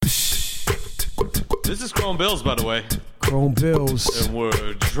This is Chrome Bills, by the way. Chrome Bills. And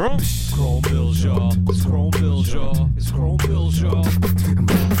we're drunk. Chrome Bills, y'all. It's Chrome Bills, y'all. It's Chrome Bills, y'all.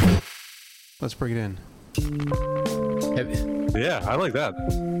 Let's bring it in. Yeah, I like that.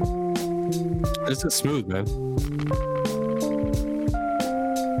 This is smooth, man.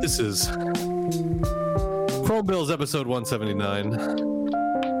 This is Chrome Bills episode 179.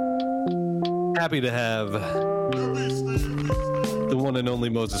 Happy to have the one and only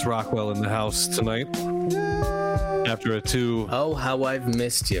Moses Rockwell in the house tonight. After a Oh, how I've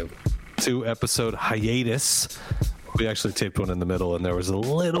missed you. 2-episode hiatus. We actually taped one in the middle and there was a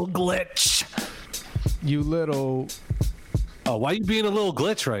little glitch. You little... Oh, why are you being a little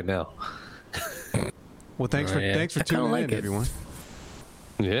glitch right now? Well, thanks for tuning in, everyone.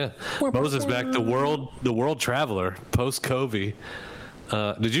 Yeah. Moses back, the world traveler, post-COVID.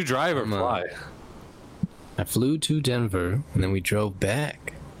 Did you drive or fly? I flew to Denver, and then we drove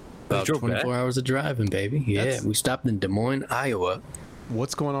back. About 24 hours of driving, baby. Yeah, we stopped in Des Moines, Iowa.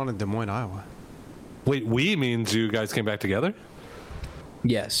 What's going on in Des Moines, Iowa? Wait, we means you guys came back together?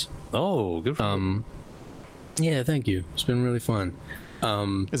 Yes. Oh, good for you. Yeah, thank you. It's been really fun.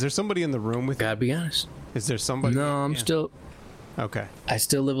 Is there somebody in the room with you? Gotta be honest. Is there somebody? No, I'm still... Okay. I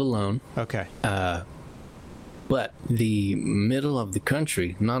still live alone. Okay. But the middle of the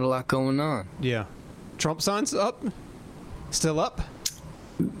country, not a lot going on. Yeah. Trump signs up? Still up?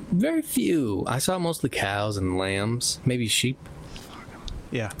 Very few. I saw mostly cows and lambs, maybe sheep.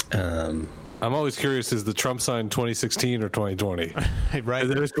 Yeah. I'm always curious, is the Trump sign 2016 or 2020? Right. If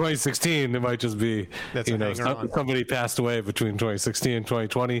it was 2016, it might just be, somebody passed away between 2016 and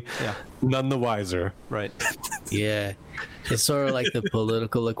 2020. Yeah. None the wiser. Right. Yeah. It's sort of like the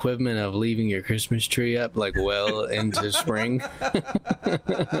political equivalent of leaving your Christmas tree up like well into spring.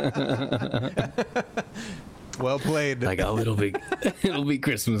 Well played. Like, oh, it'll be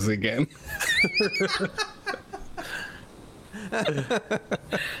Christmas again.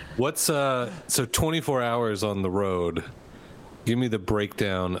 What's so 24 hours on the road? Give me the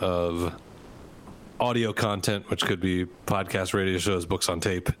breakdown of audio content, which could be podcasts, radio shows, books on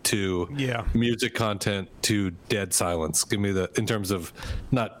tape, to music content, to dead silence. Give me in terms of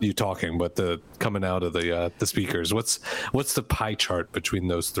not you talking, but the coming out of the speakers. What's the pie chart between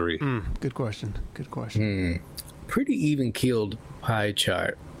those three? Good question. Pretty even keeled pie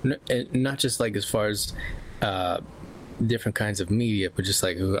chart. Not just like as far as different kinds of media, but just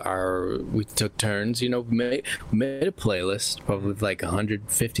like we took turns, made a playlist, probably like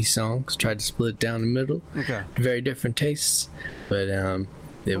 150 songs, tried to split it down the middle. Okay. Very different tastes, but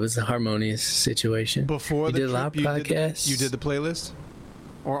it was a harmonious situation. Before you the did a lot of podcasts. You did the playlist?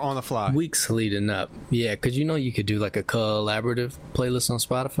 Or on the fly? Weeks leading up. Yeah, because you could do like a collaborative playlist on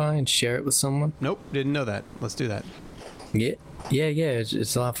Spotify and share it with someone. Nope, didn't know that. Let's do that. Yeah.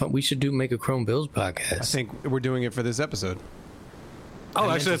 It's a lot of fun. We should make a Chrome Bills podcast. I think we're doing it for this episode. Oh,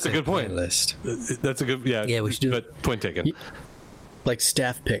 actually, that's a good point. List. That's a good, yeah. We should do it. Point taken. Like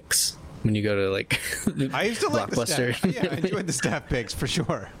staff picks when you go to like. I used to like Blockbuster. the staff. Yeah, I enjoyed the staff picks for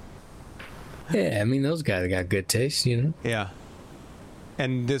sure. Yeah, I mean those guys got good taste, Yeah.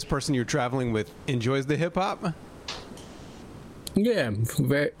 And this person you're traveling with enjoys the hip hop? Yeah,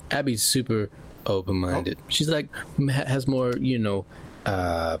 Abby's super open-minded. She's like has more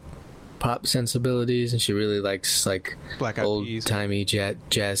pop sensibilities, and she really likes like old-timey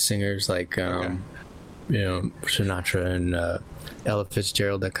jazz singers like Sinatra and Ella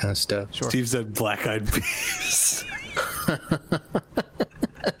Fitzgerald, that kind of stuff. Sure. Steve said Black Eyed Peas.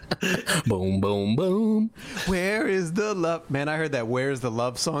 Boom, boom, boom. Where is the love? Man, I heard that Where's the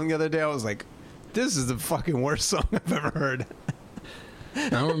Love song the other day. I was like, this is the fucking worst song I've ever heard. I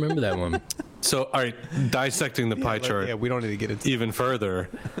don't remember that one. So, all right, dissecting the pie chart. Yeah, we don't need to get into even further.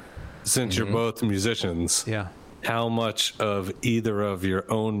 Since you're both musicians, how much of either of your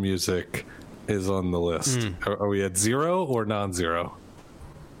own music is on the list? Are we at 0 or non-zero?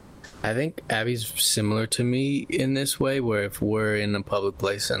 I think Abby's similar to me in this way, where if we're in a public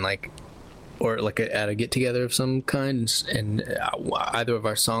place and or at a get together of some kind, and either of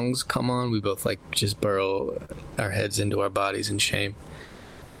our songs come on, we both just burrow our heads into our bodies in shame.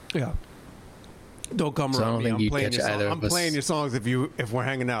 Yeah. Don't come around me. I'm playing your songs. I'm playing your songs if we're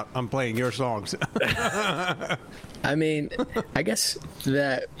hanging out. I'm playing your songs. I mean, I guess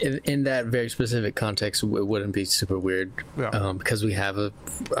that in that very specific context, it wouldn't be super weird because we have a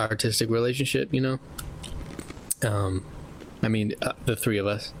artistic relationship, I mean, the three of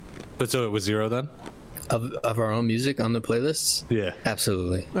us. But so it was 0 then? Of our own music on the playlists? Yeah.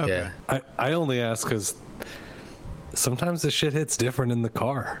 Absolutely. Okay. Yeah. I only ask because sometimes the shit hits different in the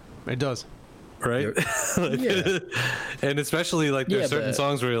car. It does. right? Yeah. And especially like there's certain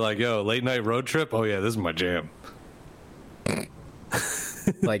songs where you're like, yo, late night road trip. Oh yeah, this is my jam.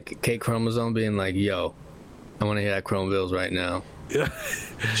 Like K Chromosome being like, yo, I want to hear that Chrome Bills right now. Yeah.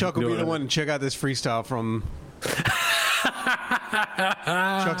 Chuck will be the one to check out this freestyle from.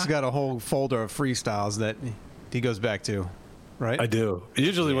 Chuck's got a whole folder of freestyles that he goes back to, right? I do.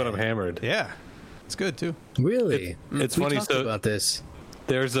 Usually when I'm hammered. Yeah, it's good too. Really? It's we funny. talked So about this.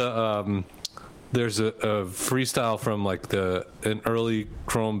 there's a freestyle from like an early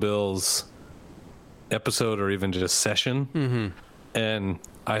Chrome Bills episode or even just session, and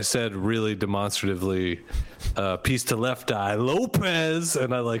I said really demonstratively, "Piece to left eye, Lopez,"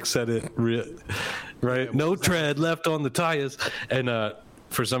 and I like said it right. No tread left on the tires, and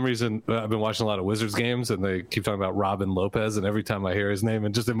for some reason I've been watching a lot of Wizards games, and they keep talking about Robin Lopez, and every time I hear his name,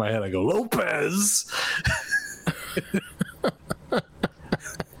 and just in my head I go Lopez.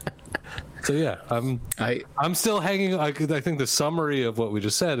 So yeah, I'm still hanging. I think the summary of what we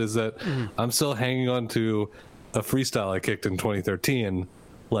just said is that I'm still hanging on to a freestyle I kicked in 2013,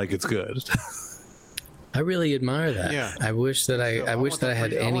 like it's good. I really admire that. Yeah. I wish that I wish that I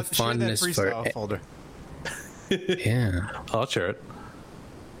had any fondness for. Folder. Yeah. I'll share it.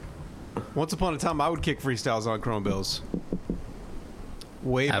 Once upon a time, I would kick freestyles on Chrome Bills.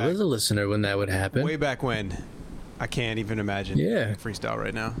 I was a listener when that would happen. Way back when. I can't even imagine. Yeah. Freestyle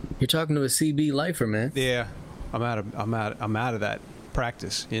right now. You're talking to a CB lifer, man. Yeah, I'm out of that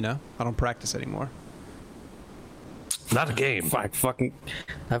practice. You know, I don't practice anymore. Not a game. I fucking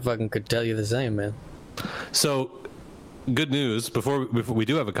could tell you the same, man. So, good news. Before we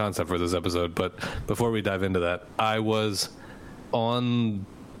do have a concept for this episode, but before we dive into that, I was on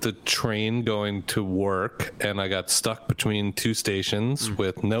the train going to work, and I got stuck between two stations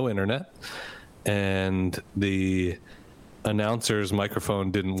with no internet, and the announcer's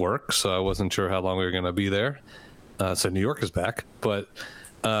microphone didn't work, so I wasn't sure how long we were going to be there. So New York is back, but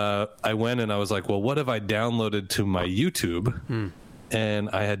I went and I was like, well, what have I downloaded to my YouTube? And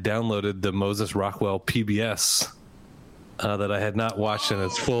I had downloaded the Moses Rockwell PBS that I had not watched in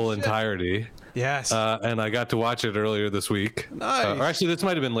its full entirety. Yes. And I got to watch it earlier this week. Nice. Or actually, this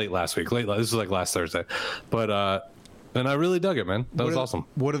might have been late last week. This was like last Thursday. But and I really dug it, man. That was awesome.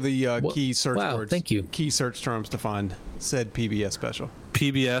 What are the key search words? Thank you. Key search terms to find said PBS special.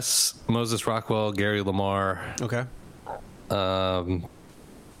 PBS, Moses Rockwell, Gary Lamar. Okay.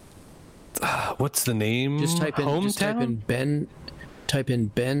 What's the name? Just type in Hometown? type in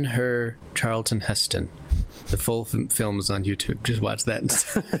Ben Hur Charlton Heston. The full film is on YouTube. Just watch that.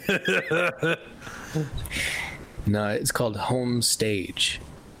 No, it's called Home Stage.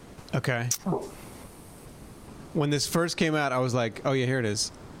 Okay. When this first came out, I was like, "Oh yeah, here it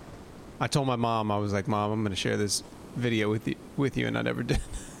is." I told my mom, I was like, "Mom, I'm going to share this video with you," and I never did.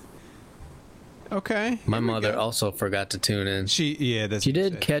 Okay. My mother also forgot to tune in. She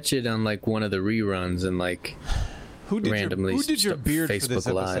did catch it on like one of the reruns and like who did your beard Facebook for this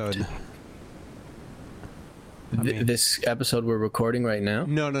episode? This episode we're recording right now?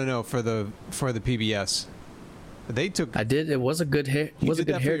 No, for the PBS. They took. I did. It was a good hair. It was a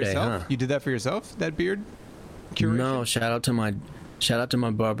good hair day, huh? You did that for yourself? That beard? Curation? No. Shout out to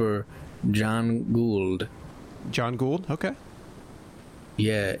my barber, John Gould. John Gould. Okay.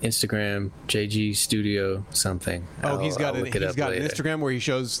 Yeah, Instagram, JG Studio something. Oh, he's got an Instagram where he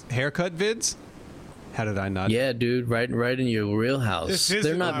shows haircut vids. How did I not? Yeah, dude, right in your wheelhouse.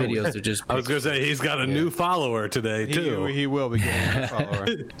 They're not videos; they're just. I was gonna say he's got a new follower today too. He will be getting a follower.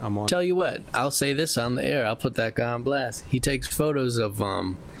 I'm on. Tell you what, I'll say this on the air. I'll put that guy on blast. He takes photos of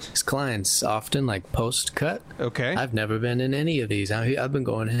his clients often, like post cut. Okay. I've never been in any of these. I've been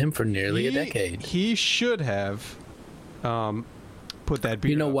going to him for nearly a decade. He should have put that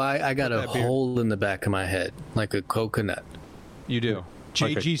beard. You know why? I got a hole in the back of my head, like a coconut. You do.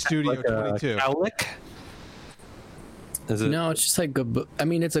 JG Studio 22. Cowlick? Is it? No, it's just like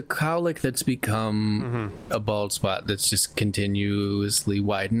it's a cowlick that's become a bald spot that's just continuously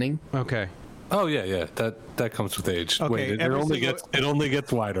widening. Okay. Oh yeah. That comes with age. Okay, Wait, it only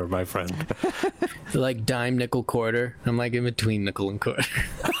gets wider, my friend. Like dime, nickel, quarter. I'm like in between nickel and quarter.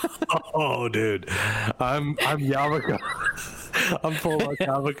 Oh, dude, I'm Yarmulke. I'm full on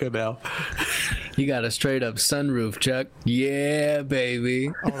Yarmulke now. You got a straight up sunroof, Chuck. Yeah, baby.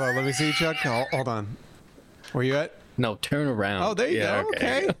 Hold on, let me see, Chuck. Hold on. Where you at? No, turn around. Oh, there you go.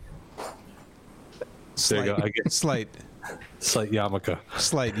 Okay. There you go. I get slight Yarmulke.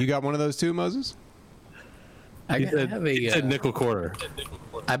 Slight. You got one of those too, Moses? He said nickel quarter.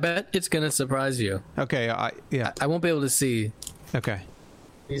 I bet it's gonna surprise you. Okay. I won't be able to see. Okay.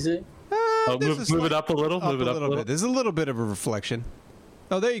 Is it? Move it up a little. Move it up a little bit. There's a little bit of a reflection.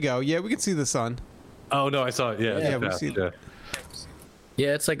 Oh, there you go. Yeah, we can see the sun. Oh no, I saw it. Yeah, Yeah, it's we fast, see- yeah.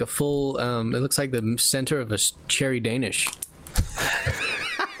 Yeah, it's like a full. It looks like the center of a cherry Danish.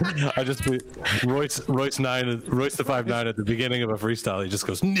 I just Royce the 5'9" at the beginning of a freestyle. He just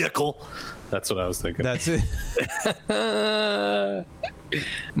goes nickel. That's what I was thinking. That's it.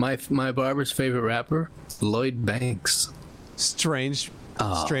 My barber's favorite rapper, Lloyd Banks. Strange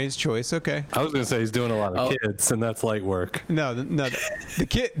choice. Okay. I was gonna say he's doing a lot of kids, and that's light work. No.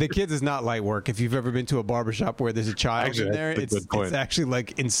 The kids is not light work. If you've ever been to a barbershop where there's a child Actually, in there, that's a good point. it's actually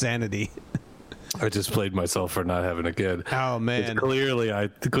like insanity. I just played myself for not having a kid. Oh man. Clearly,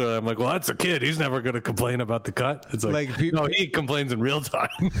 I'm like, well, that's a kid. He's never going to complain about the cut. It's like no, he complains in real time.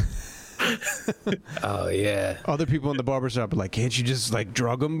 Oh yeah. Other people in the barbershop are like, can't you just like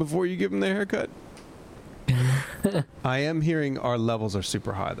drug them before you give them their haircut? I am hearing our levels are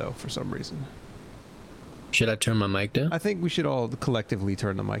super high though for some reason. Should I turn my mic down? I think we should all collectively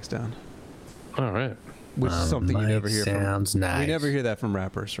turn the mics down, All right. which is something you never hear sounds from. nice. We never hear that from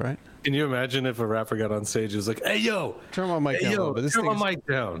rappers, right? Can you imagine if a rapper got on stage and was like, "Hey yo, Turn my mic down a little bit. turn my mic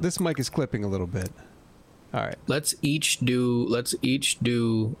down." This mic is clipping a little bit. All right. Let's each do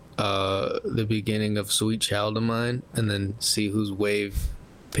the beginning of Sweet Child of Mine, and then see whose wave.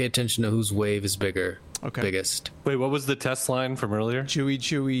 Pay attention to whose wave is bigger. Okay. Biggest. Wait, what was the test line from earlier? Chewy,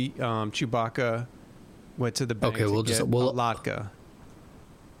 Chewbacca went to the bank Okay, to we'll get just- a we'll- latke.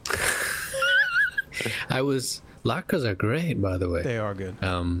 Latkes are great, by the way. They are good.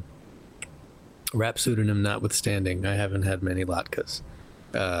 Rap pseudonym notwithstanding, I haven't had many latkes.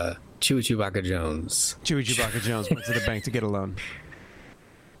 Chewbacca Jones. Chewy Chewbacca Jones went to the bank to get a loan.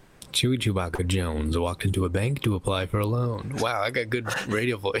 Chewbacca Jones walked into a bank to apply for a loan. Wow, I got good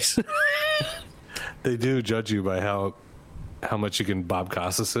radio voice. They do judge you by how much you can Bob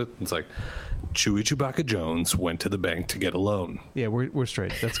Costas it. It's like Chewbacca Jones went to the bank to get a loan. Yeah, we're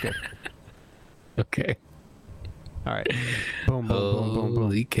straight. That's good. Okay. All right. Boom, boom, boom, boom, boom.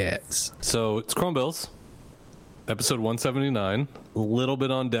 Holy cats. So it's Chrome Bills, episode 179. A little bit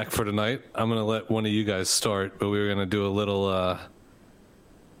on deck for tonight. I'm going to let one of you guys start, but we were going to do a little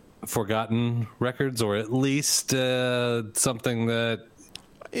forgotten records, or at least something that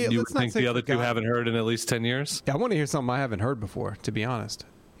Yeah, you let's would not think say the other two forgotten. haven't heard in at least 10 years. Yeah, I want to hear something I haven't heard before, to be honest.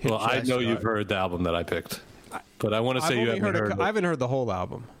 Well, I Hitchhiker's know you've Guide. heard the album that I picked, but I want to I've say you only haven't heard. heard. I haven't heard the whole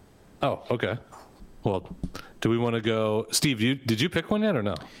album. Oh, okay. Well, do we want to go? Steve, did you pick one yet or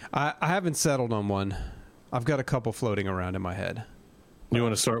no? I haven't settled on one. I've got a couple floating around in my head. You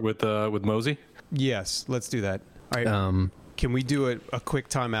want to start with Mosey? Yes, let's do that. All right. Can we do a quick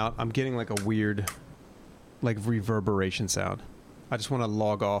timeout? I'm getting like a weird, like reverberation sound. I just want to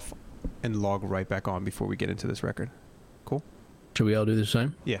log off and log right back on before we get into this record. Cool? Should we all do the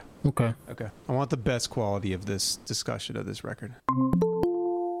same? Yeah. Okay. Okay. I want the best quality of this discussion of this record.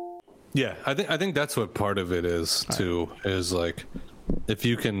 Yeah, I think that's what part of it is too. Is like if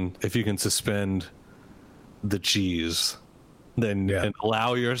you can suspend the cheese, then and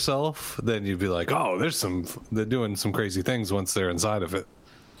allow yourself, then you'd be like, oh, they're doing some crazy things once they're inside of it.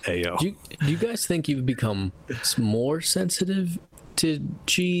 Hey yo, Do you guys think you've become more sensitive to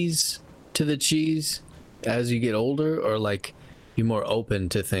the cheese as you get older, or like you're more open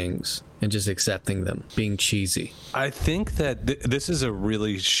to things and just accepting them being cheesy? I think that this is a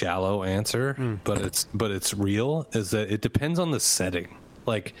really shallow answer, but it's real. Is that it depends on the setting.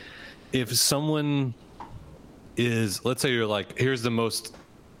 Like if someone is, let's say you're like, here's the most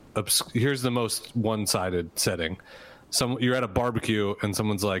one-sided setting. You're at a barbecue and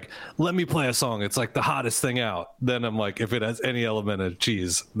someone's like, let me play a song. It's like the hottest thing out. Then I'm like, if it has any element of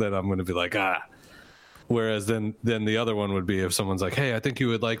cheese, then I'm going to be like, ah. Whereas then the other one would be if someone's like, hey, I think you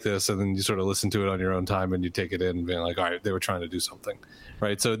would like this. And then you sort of listen to it on your own time and you take it in and being like, all right, they were trying to do something.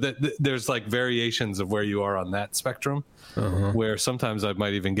 Right. So there's like variations of where you are on that spectrum, where sometimes I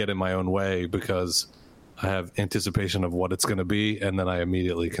might even get in my own way because I have anticipation of what it's going to be. And then I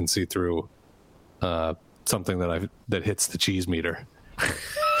immediately can see through something that hits the cheese meter.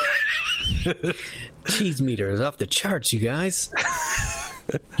 Cheese meter is off the charts, you guys.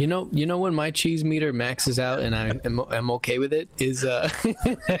 You know when my cheese meter maxes out and I'm okay with it is are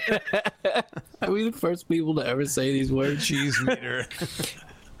we the first people to ever say these words? Cheese meter.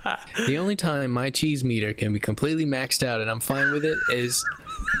 The only time my cheese meter can be completely maxed out and I'm fine with it is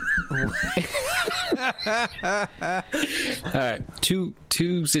all right, two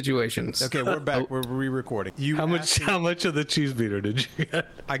situations. Okay, we're back. We're re-recording. How much of the cheese meter did you get?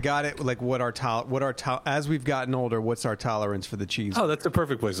 I got it. Like as we've gotten older, what's our tolerance for the cheese? Oh, that's a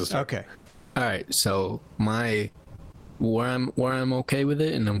perfect place to start. Okay. All right, so my where I'm okay with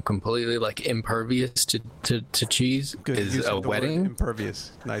it, and I'm completely like impervious to cheese. Good is use a of the word wedding.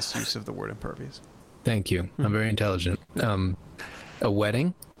 impervious. Nice use of the word impervious. Thank you. I'm very intelligent. A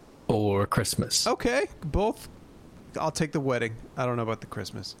wedding or Christmas? Okay, both. I'll take the wedding. I don't know about the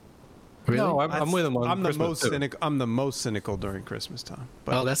Christmas. Really? No, I'm with him on I'm the Christmas, most too. cynical. I'm the most cynical during Christmas time.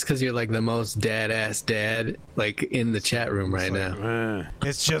 But Oh, that's because you're like the most dad like in the chat room right now.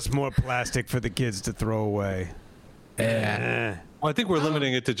 it's just more plastic for the kids to throw away. Yeah. Well, I think we're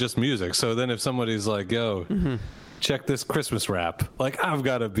limiting it to just music. So then if somebody's like, yo, check this Christmas rap, like I've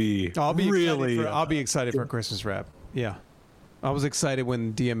got to be I'll be really. I'll be excited for a Christmas rap. Yeah, I was excited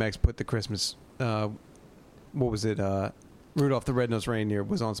when DMX put the Christmas. What was it? Rudolph the Red-Nosed Reindeer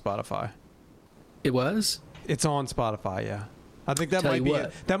was on Spotify. It was? It's on Spotify. Yeah, I think that Tell might you be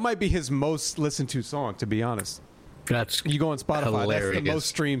what. that might be his most listened to song. To be honest, That's you go on Spotify. That's hilarious. the most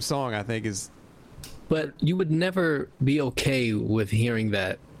streamed song. I think is. But you would never be okay with hearing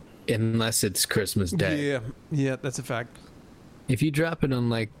that unless it's Christmas Day. Yeah, that's a fact. If you drop it on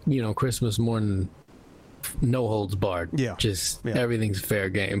like, Christmas morning, no holds barred. Yeah. Just Yeah. everything's fair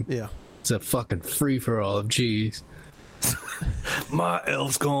game. Yeah. It's a fucking free for all of cheese. My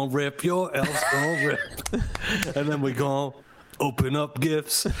elf's gonna rip, your elf's gonna rip. And then we gonna open up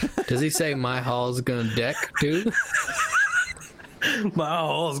gifts. Does he say my hall's gonna deck, dude? My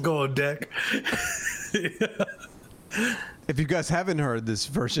hall's gonna deck. If you guys haven't heard this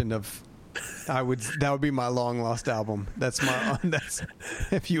version of, that would be my long lost album. That's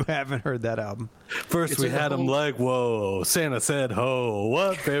if you haven't heard that album. First we It's a had him whole- like, whoa, Santa said ho.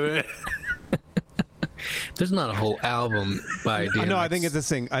 What, baby? There's not a whole album by DMX. No, I think it's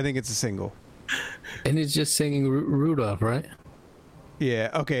a single. And he's just singing Rudolph, right?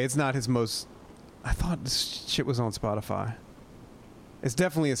 Yeah. Okay. It's not his most. I thought this shit was on Spotify. It's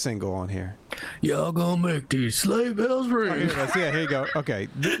definitely a single on here. Y'all gonna make these sleigh bells Here ring. it is. Yeah. Here you go. Okay.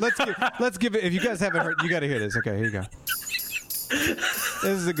 Let's give it. If you guys haven't heard, you got to hear this. Okay. Here you go. This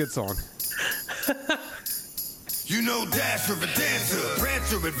is a good song. You know Dasher and Dancer,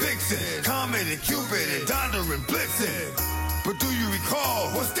 Prancer and Vixen, Comet and Cupid and Donder and Blitzen. But do you recall,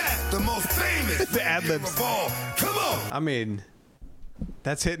 what's that? The most famous The ad-libs. of all. Come on! I mean,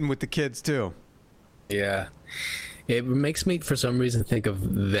 that's hitting with the kids too. Yeah. It makes me, for some reason, think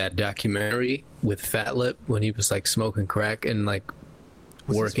of that documentary with Fat Lip when he was like smoking crack and like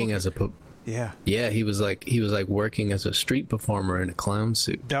Was he working as a. Yeah. Yeah, he was like working as a street performer in a clown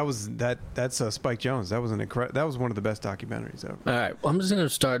suit. That's Spike Jonze. That was one of the best documentaries ever. All right, well, I'm just gonna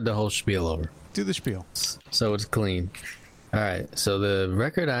start the whole spiel over, Do the spiel. so it's clean. All right, so the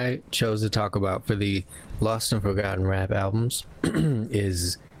record I chose to talk about for the Lost and Forgotten rap albums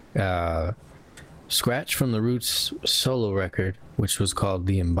is Scratch from the Roots solo record, which was called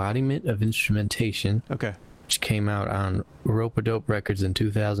The Embodiment of Instrumentation, Okay. which came out on Rope-A-Dope Records in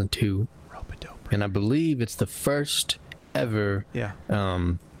 2002. Rope-a-dope. And I believe it's the first ever Yeah.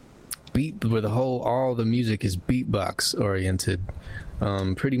 beat where all the music is beatbox oriented.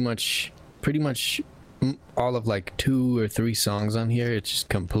 Pretty much all of like 2 or 3 songs on here, it's just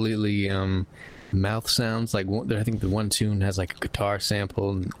completely mouth sounds. Like I think the one tune has like a guitar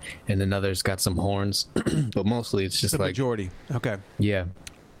sample, and another's got some horns, but mostly it's just The like majority. Okay. yeah.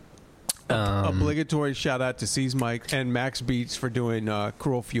 Obligatory shout out to C's Mike and Max Beats for doing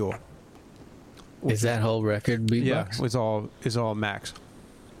Cruel Fuel. Is that whole record beatbox? Yeah, it's all Max.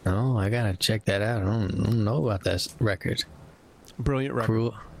 Oh, I gotta check that out. I don't know about that record. Brilliant record.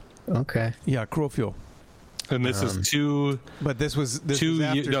 Cruel. Okay. Yeah, Cruel Fuel. And this is But this was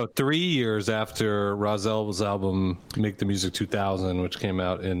after, 3 years after Rozell's album Make the Music 2000, which came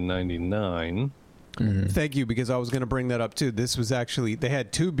out in 99. Thank you, because I was going to bring that up too. This was actually, they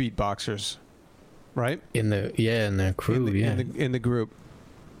had 2 beatboxers, right? In the crew, in the group.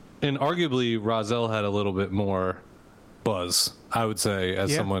 And arguably, Rozell had a little bit more buzz, I would say,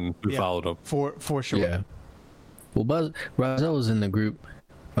 as Yeah. someone who Yeah. followed him. For sure. Yeah. Well, Rozell was in the group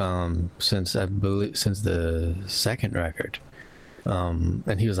since the second record,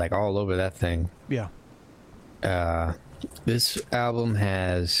 and he was like all over that thing. Yeah. This album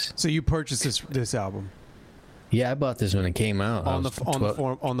has So you purchased this album I bought this when it came out. I on was the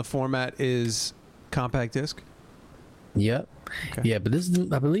 12. on the format is compact disc. Yep. Okay. Yeah, but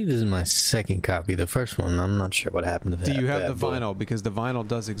I believe this is my second copy. The first one, I'm not sure what happened to that. Do you have the bad boy. vinyl? Because the vinyl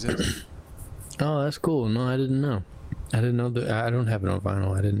does exist. Oh, that's cool. No, I didn't know. I didn't know that. I don't have it on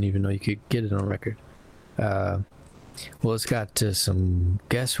vinyl. I didn't even know you could get it on record. Well, it's got some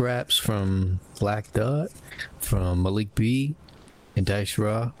guest raps from Black Dot, from Malik B, and Dice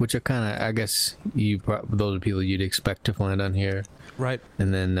Raw, which are kind of, I guess, those are people you'd expect to find on here. Right.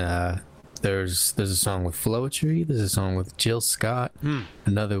 And then There's a song with Floetry. There's a song with Jill Scott.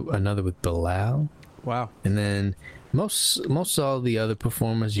 Another with Bilal. Wow. And then most all the other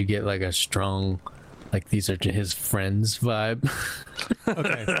performers, you get like a strong, like these are his friends vibe.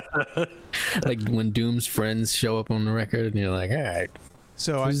 Okay. Like when Doom's friends show up on the record, and you're like, all right.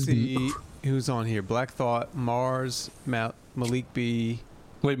 So I see who's on here: Black Thought, Mars, Malik B.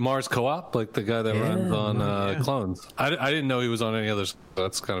 Wait, Mars Co-op, like the guy that runs on Clones. I didn't know he was on any others. So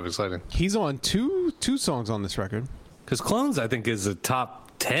that's kind of exciting. He's on two songs on this record. Because Clones, I think, is a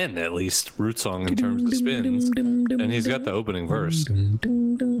top 10 at least root song in terms of spins, and he's got the opening verse.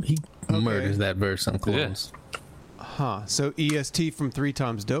 He murders that verse on Clones. Huh. So EST from 3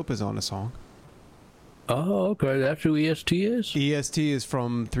 Times Dope is on a song. Oh, okay. That's who EST is? EST is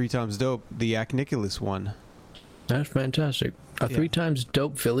from 3 Times Dope, the Ack Nicholas one. That's fantastic. 3 Times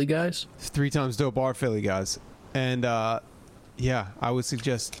Dope Philly guys? 3 Times Dope are Philly guys. And, yeah, I would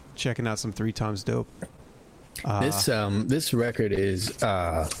suggest checking out some 3 Times Dope. This record is,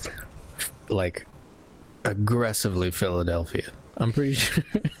 like, aggressively Philadelphia. I'm pretty sure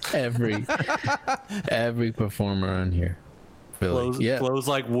every performer on here. Philly. Flows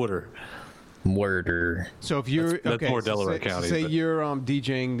like water. Worder. So if you're that's more Delaware County. Say you're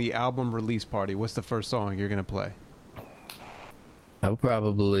DJing the album release party, what's the first song you're gonna play? I would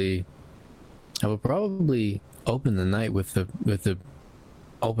probably open the night with the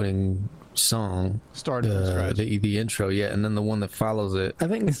opening song, Starting from scratch. the intro, and then the one that follows it. I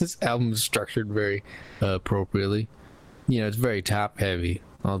think this album is structured very appropriately. You know, it's very top heavy.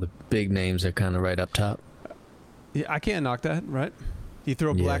 All the big names are kind of right up top. Yeah, I can't knock that, right? You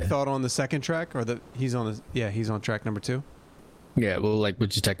throw Black Yeah. Thought on the second track, or he's on track number 2. Yeah, well, like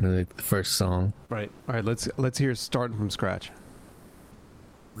which is technically the first song. Right. All right. Let's hear Starting from Scratch.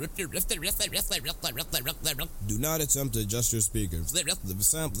 Do not attempt to adjust your speakers. The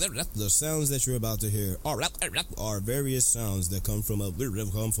sounds that you're about to hear are various sounds that come from a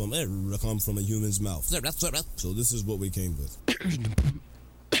human's mouth. So this is what we came with.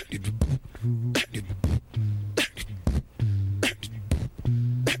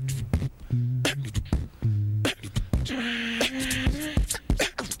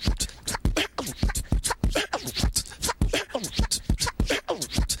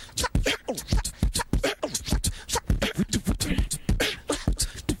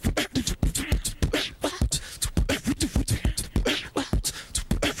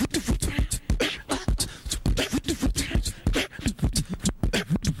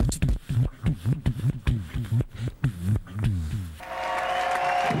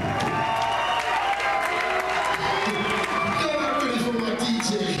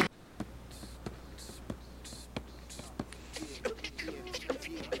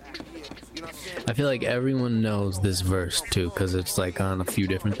 I feel like everyone knows this verse too, because it's like on a few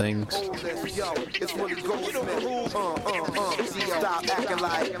different things. Stop acting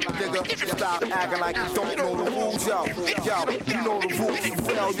like, nigga, stop acting like you don't know the rules, yo. You know the rules,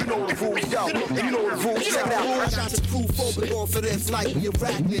 well, you know the rules, yo. You know the rules, check it out. I got the proof over on for this, like the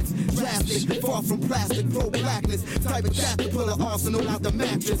arachnids. Drastic, far from plastic, pro blackness. Type of cat to pull an arsenal out the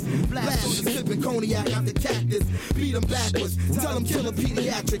mattress. Blast on the sipping cognac out the cactus. Beat them backwards, tell them killer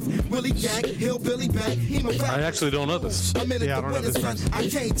pediatrics. Willie Gang, Hillbilly Bank, I actually don't know this. I'm in it to win this match. I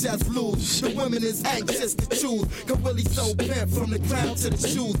can't just lose. The women is anxious to choose. Cause Willie's so bent from the ground to the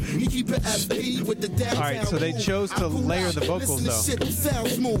shoes. He keep it SP with the downtown. All right, so they chose to layer the vocals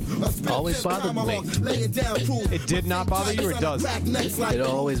though. Always bothered me. It did not bother you, or it does? It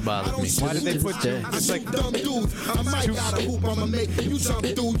always bothered me. Why did they put it's like dumb dudes? I might got a hoop I'ma make you jump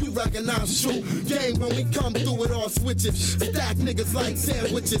through. You recognize true game when we come through it all switches. Stack niggas like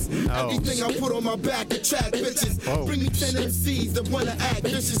sandwiches. Everything I put on my back attract bitches. Bring me 10 MCs that wanna act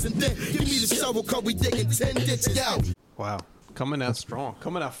vicious, and then give me the shovel cause we digging 10 ditches out. wow, coming out strong,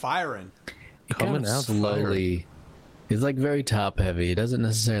 coming out firing. Coming out slowly. It's like very top heavy. It doesn't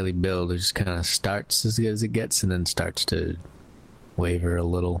necessarily build. It just kind of starts as good as it gets, and then starts to waver a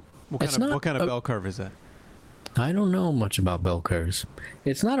little. What kind of bell curve is that? I don't know much about bell curves.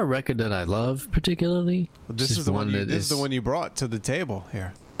 It's not a record that I love particularly. This is the one. This is the one you brought to the table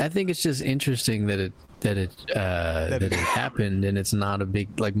here. I think it's just interesting that it happened, and it's not a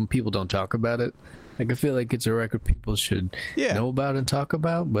big, like, people don't talk about it. Like, I feel like it's a record people should know about and talk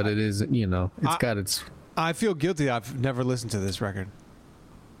about, but it is, you know, it's got its. I feel guilty. I've never listened to this record.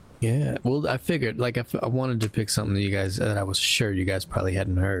 Yeah, well, I figured, like, I wanted to pick something that I was sure you guys probably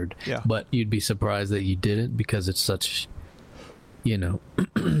hadn't heard. Yeah. But you'd be surprised that you didn't, because it's such, you know.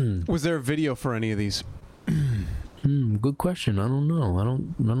 Was there a video for any of these? Good question. I don't know. I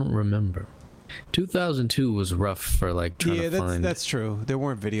don't remember. 2002 was rough for like trying to find. That's true. There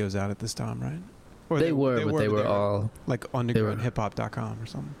weren't videos out at this time, right? Or They were, but they were all like undergroundhiphop.com or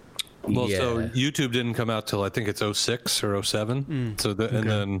something. Well, yeah. so YouTube didn't come out till I think it's 06 or 07. So and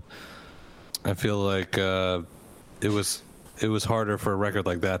then I feel like it was harder for a record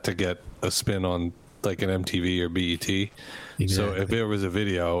like that to get a spin on like an MTV or BET. Exactly. So if there was a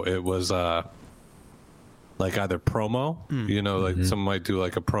video, it was like either promo, like someone might do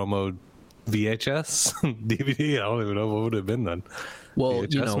like a promo VHS DVD. I don't even know what would have been then. Well,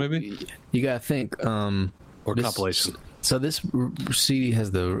 VHS maybe, you gotta think. or this- compilation. So this CD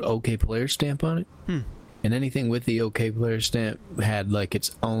has the OK Player stamp on it, and anything with the OK Player stamp had like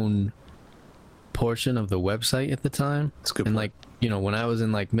its own portion of the website at the time. That's a good and point. like when I was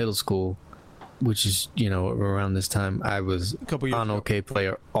in like middle school, which is around this time, I was couple years on ago. OK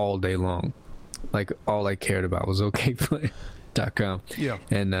Player all day long. Like all I cared about was OKPlayer.com. Yeah.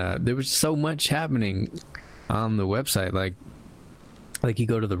 And there was so much happening on the website. Like you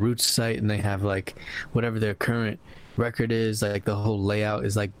go to the Roots site and they have like whatever their current record is, like the whole layout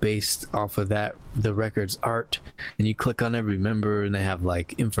is like based off of that, the record's art, and you click on every member and they have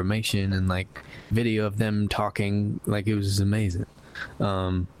like information and like video of them talking. Like it was amazing.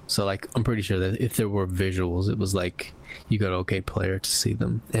 So like I'm pretty sure that if there were visuals, it was like you go to OK Player to see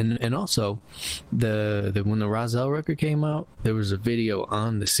them. And also the when the Rozelle record came out, there was a video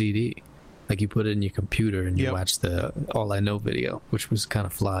on the CD. Like you put it in your computer and you Yep. watch the All I Know video, which was kind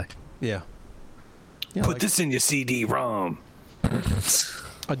of fly. Yeah. Yeah, Put this in your CD-ROM.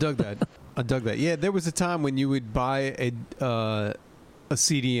 I dug that. Yeah, there was a time when you would buy a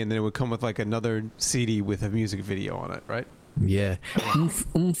CD and then it would come with like another CD with a music video on it, right? Yeah.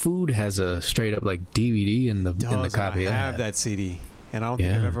 Food has a straight up like DVD in the copy. I have that CD, and I don't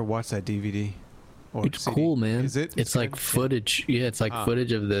think I've ever watched that DVD. Or It's CD. cool, man. Is it? It's like footage. Yeah, it's like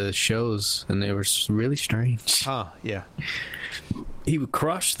footage of the shows, and they were really strange. Yeah. He would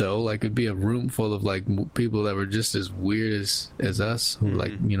crush though. Like it'd be a room full of like people that were just as weird as us, who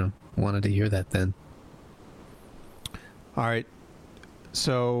like wanted to hear that then. All right.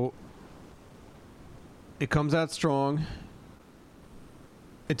 So it comes out strong.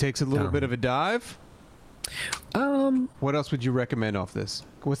 It takes a little bit of a dive. What else would you recommend off this?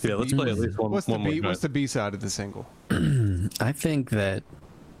 What's the Let's play at least one. What's the one more B? time. What's the B side of the single? I think the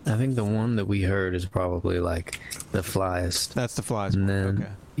one that we heard is probably like the flyest. That's the Flies. And one. then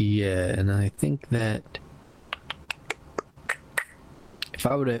Okay. yeah, and I think that if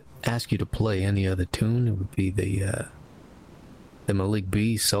I were to ask you to play any other tune, it would be the Malik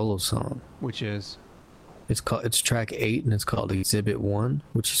B solo song. Which is It's track 8 and it's called Exhibit 1,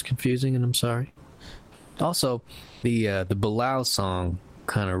 which is confusing and I'm sorry. Also, the Bilal song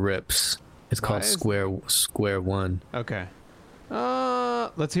kind of rips. It's called is- Square One. okay.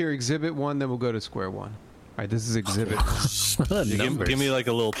 Let's hear Exhibit 1, then we'll go to Square One. All right, this is Exhibit 1. Give me like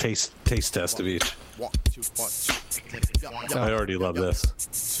a little taste test of each. I already love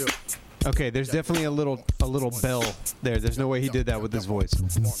this. Okay, there's definitely a little bell there. There's no way he did that with his voice.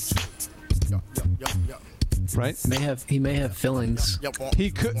 Right? He may have fillings. He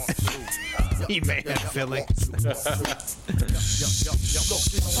could. He may have feelings.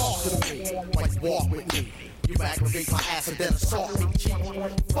 You aggravate my ass and then assault me.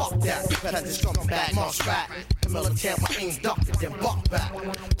 Fuck that, because it's coming back, march back. The militant, my aim's ducked, then buck back.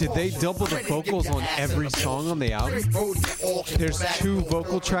 Did they double the vocals on every song on the album? There's 2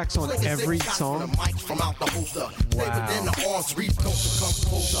 vocal tracks on every song?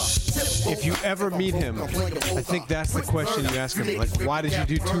 If you ever meet him, I think that's the question you ask him. Like, why did you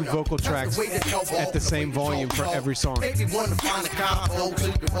do 2 vocal tracks at the same volume for every song?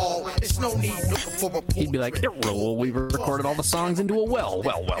 He'd be like, well, we recorded all the songs into a well.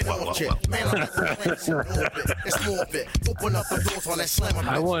 I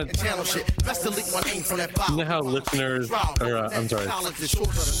want. You know how listeners, or I'm sorry.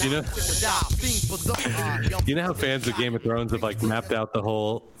 You know how fans of Game of Thrones have like mapped out the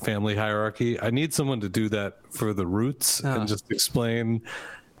whole family hierarchy. I need someone to do that for the Roots and just explain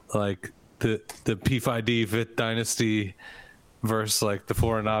like the P5D Fifth Dynasty versus like the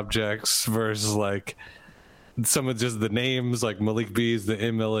Foreign Objects versus like some of just the names like Malik B's the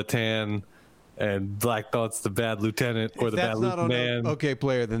Militan and Black Thought's the Bad Lieutenant or If the that's Bad not on Man. OK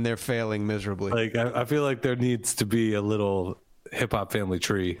Player, then they're failing miserably. Like I feel like there needs to be a little hip hop family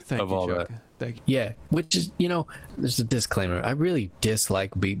tree Thank of you, all Chuck. that. Thank you. Yeah, which is, there's a disclaimer. I really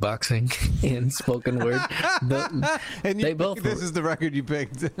dislike beatboxing in spoken word. And They both this were- is the record you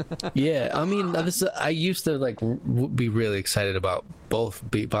picked. Yeah, I mean, I used to like be really excited about both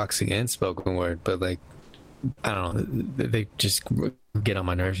beatboxing and spoken word, but like, I don't know, they just get on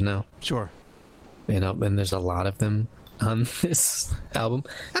my nerves now. Sure. and there's a lot of them on this album.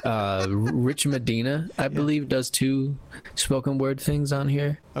 Rich Medina, I believe, does 2 spoken word things on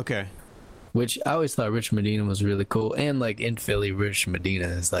here. Okay. Which I always thought Rich Medina was really cool. And like in Philly, Rich Medina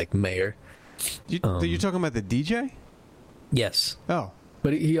is like mayor. You're talking about the DJ? Yes. Oh.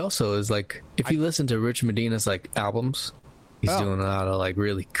 But he also is like, if you listen to Rich Medina's like albums, he's doing a lot of like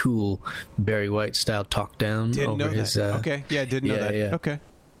really cool Barry White style talk down Didn't over know his. that. Okay. Yeah, didn't know that. Yeah. Okay.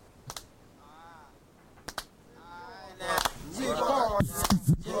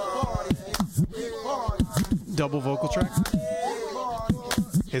 Double vocal track?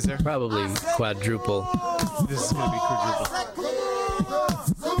 Is there? Probably quadruple. This is gonna be quadruple.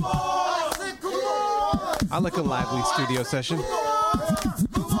 I like a lively studio session.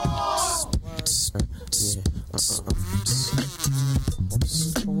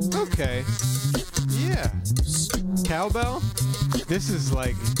 Okay. Yeah. Cowbell? This is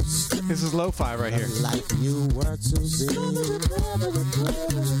lo-fi right here. Like you were to be.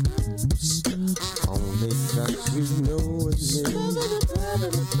 Only that you know it's me.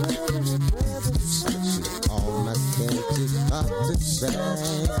 All I can keep up the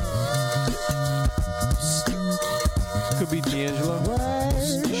same. Could be D'Angelo.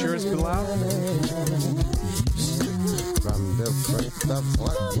 You sure it's Bilal? From the birth of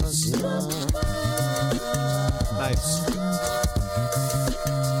what was young. Nice.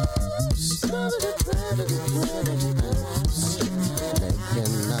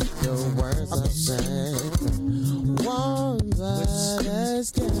 Making up the words I say. One that has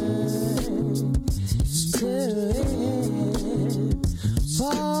come to end.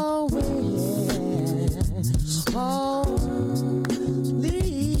 Only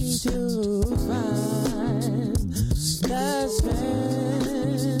to find that's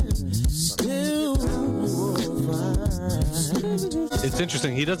It's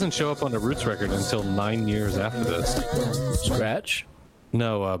interesting. He doesn't show up on the Roots record until 9 years after this. Scratch?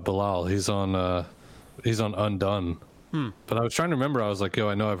 No, Bilal. He's on Undone. But I was trying to remember. I was like, yo,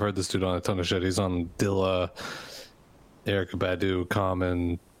 I know I've heard this dude on a ton of shit. He's on Dilla, Erykah Badu,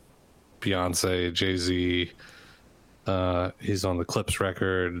 Common, Beyonce, Jay-Z. He's on the Clips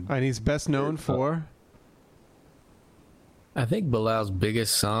record. And he's best known for... I think Bilal's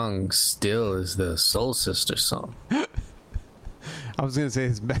biggest song still is the Soul Sister song. I was going to say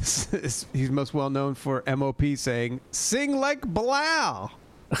his best... he's most well known for MOP saying, "Sing like Bilal."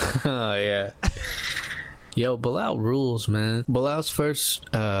 Oh, yeah. Yo, Bilal rules, man. Bilal's first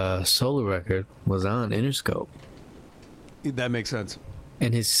solo record was on Interscope. That makes sense.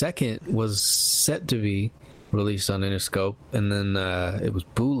 And his second was set to be released on Interscope, and then it was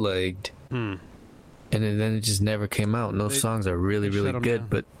bootlegged. And then it just never came out. And those songs are really, really good, down.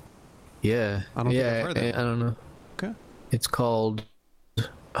 but yeah. I don't think I've heard that. I don't know. Okay. It's called...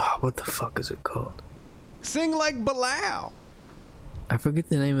 Oh, what the fuck is it called? Sing like Bilal. I forget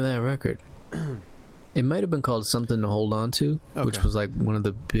the name of that record. It might have been called Something to Hold On To, which Okay. was like one of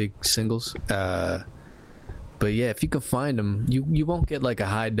the big singles. But yeah, if you can find them, you won't get like a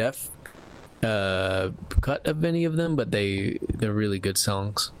high def cut of any of them, but they're really good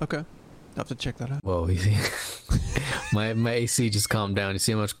songs. Okay. I'll have to check that out. Whoa, my AC just calmed down. You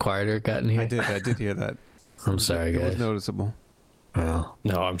see how much quieter it got in here? I did hear that. I'm sorry, It was guys. noticeable. Well,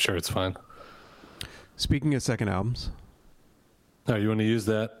 No, I'm sure it's fine. Speaking of second albums, Oh, you want to use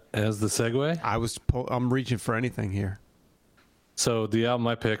that as the segue? I'm reaching for anything here. So the album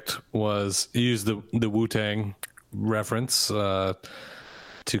I picked was used the Wu-Tang reference to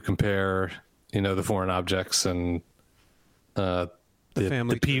compare, the Foreign Objects and the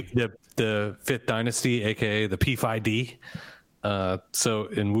family the Fifth Dynasty, aka the P5D. So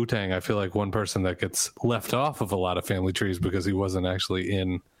in Wu-Tang, I feel like one person that gets left off of a lot of family trees because he wasn't actually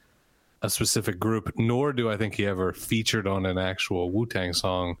in a specific group, nor do I think he ever featured on an actual Wu-Tang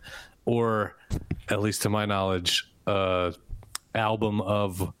song, or at least to my knowledge, album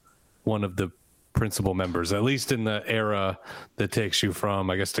of one of the principal members, at least in the era that takes you from,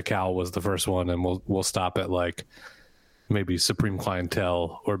 I guess, Tikal was the first one, and we'll stop at like maybe Supreme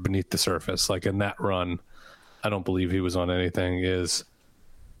Clientele or Beneath the Surface. Like in that run, I don't believe he was on anything. Is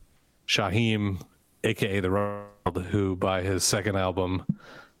Shaheem, aka The World, who by his second album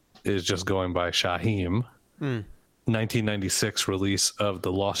is just going by Shaheem. 1996 release of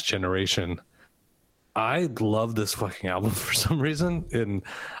The Lost Generation. I love this fucking album for some reason, and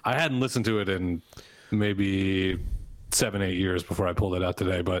I hadn't listened to it in maybe 7-8 years before I pulled it out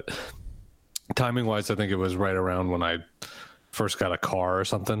today, but timing wise, I think it was right around when I first got a car or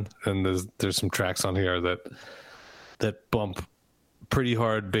something, and there's some tracks on here that bump pretty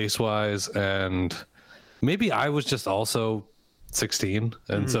hard bass wise, and maybe I was just also 16,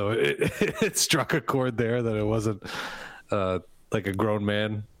 and so it struck a chord there that it wasn't like a grown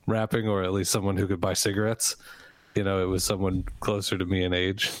man rapping, or at least someone who could buy cigarettes. You know, it was someone closer to me in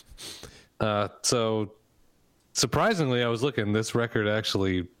age. So surprisingly, I was looking, this record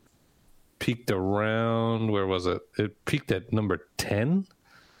actually peaked around, where was it? It peaked at number 10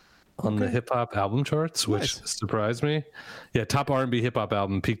 on the hip hop album charts, which surprised me. Yeah, top R&B hip hop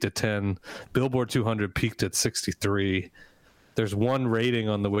album peaked at 10. Billboard 200 peaked at 63. There's one rating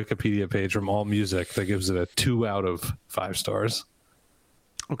on the Wikipedia page from AllMusic that gives it a 2 out of 5 stars.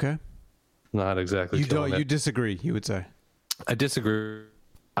 Okay. Not exactly. You disagree, you would say. I disagree.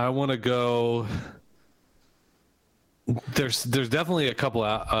 I want to go. There's definitely a couple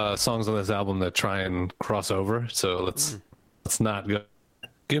songs on this album that try and cross over. So let's not go.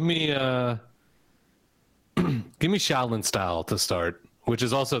 Give me Shaolin Style to start, which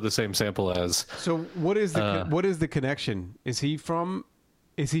is also the same sample as. So what is the connection? Is he from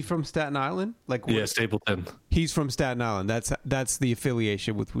Staten Island? Like yeah, Stapleton. He's from Staten Island. That's the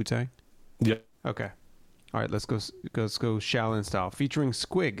affiliation with Wu-Tang. Yeah. Okay. All right. Let's go Shaolin Style featuring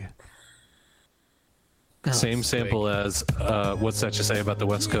Squig. Same sample as What's That You Say About the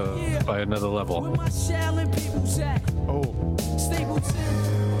West Coast by Another Level. Oh. Stapleton,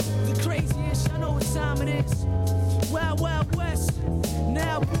 the craziest. I know what time it is. Wild Wild West.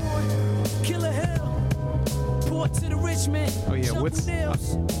 Now born. Killer Hill. Port to the Richmond. Oh yeah. What's?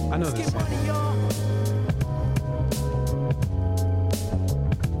 I know this.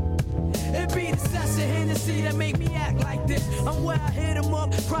 It be the Sessa Hennessy that make me act like this. I'm where I hit 'em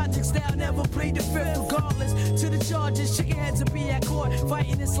up. Project style never played the fifth regardless. To the charges, chicken heads to be at court.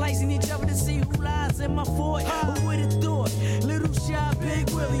 Fighting and slicing each other to see who lies in my fort. Who would have thought? Little Shy, Big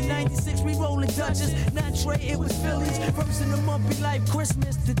Willie. 96, we rolling Dutchess. Not Trey, it was Phillies. First in the month, be like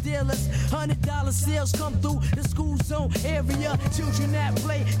Christmas. The dealers, $100 sales come through the school zone area. Children that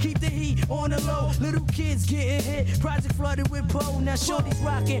play, keep the heat on the low. Little kids getting hit. Project flooded with Poe. Now Shorty's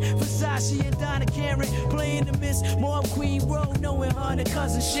rocking Versace and Donna Karen. Playing the Miss Mob Queen Road, knowing her and her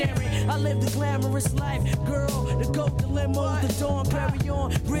cousin Sharon. I live the glamorous life, girl. The goat, the limo, the Dawn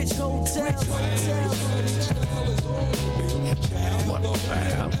Perignon, rich hotels.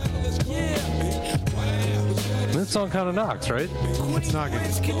 Yeah. This song kind of knocks, right? It's knocking.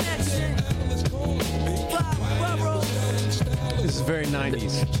 This is very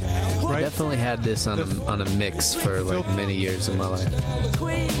 90s. Right? Definitely had this on a mix for like many years of my life.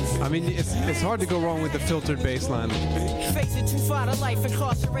 I mean, it's hard to go wrong with the filtered bass line. Facing too far to life,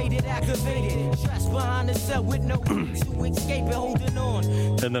 incarcerated, activated. Stressed behind the cell with no means to escape and holding on.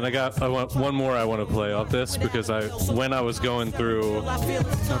 And then I want one more I want to play off this because when I was going through.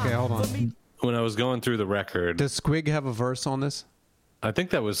 Okay, hold on. When I was going through the record. Does Squig have a verse on this? I think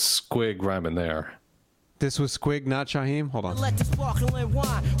that was Squig rhyming there. This was Squig, not Shaheem? Hold on. Let the sparkling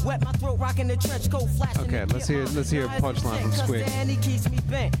wine wet my throat, rocking the trench coat, flashing. Okay, let's hear a punchline from Squig. He keeps me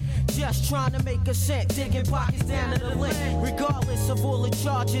bent, just trying to make a cent, digging pockets down to the lint. Regardless of all the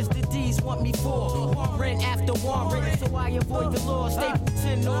charges, the D's want me for warrant after warrant, so I avoid the law.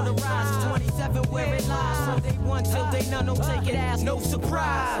 Stapleton on the rise, 27 where it lies. From day one till day none, don't take it as no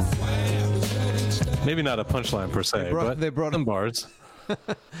surprise. Maybe not a punchline per se, but they brought some bars.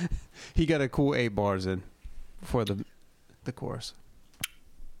 He got a cool 8 bars in before the chorus.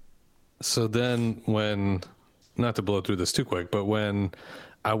 So then when, not to blow through this too quick, but when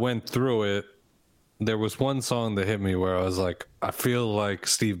I went through it, there was one song that hit me where I was like, I feel like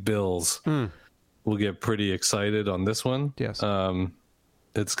Steve Bills will get pretty excited on this one. Yes.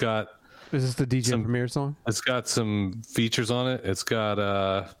 It's got... Is this the DJ Premier song? It's got some features on it. It's got...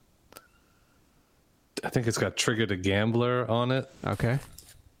 I think it's got Trigger the Gambler on it. Okay.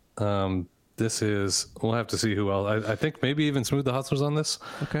 This is, we'll have to see who else. I think maybe even Smooth the Hustler's on this.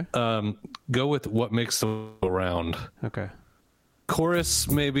 Okay. Go with What Makes Them Go Round. Okay. Chorus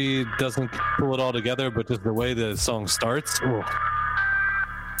maybe doesn't pull it all together, but just the way the song starts. Oh.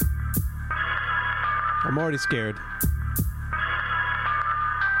 I'm already scared.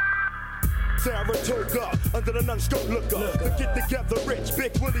 Saratoga, under the non-skirt looker. The get together rich,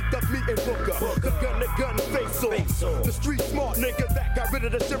 Big Willie, Duck Me and Booker. The gun face off. The street smart nigga that got rid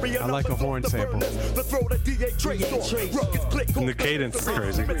of the Syrian. I like a horn sample. The throw the DA trace on. Ruckus click. And the cadence is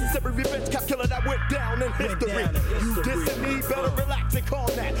crazy. Mississippi revenge cap killer that went down in history. You dissing me, better relax and calm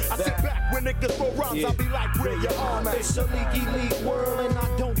that. I sit back When niggas throw rocks, I be like, where your arm at? It's a leaky league world and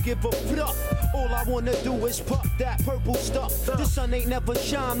I don't give a fuck. All I wanna do is puff that purple stuff. The sun ain't never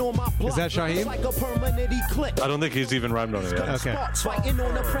shine on my block. Is that Shaheem? It's like a permanent eclipse. I don't think he's even rhymed on it yet. Okay. Fighting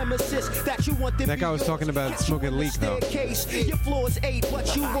on the premises that you want to That guy was talking about smoking leak, though. Your floor is 8,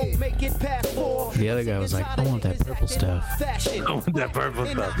 but you won't make it past 4. The other guy was like, I want that purple stuff. I want that purple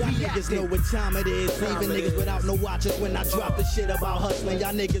stuff. Y'all niggas know what time it is. Leaving niggas without no watches when I drop the shit about hustling.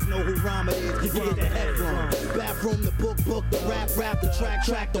 Y'all niggas know who rhyme it is. You get the head from. Bathroom, the book, the rap, the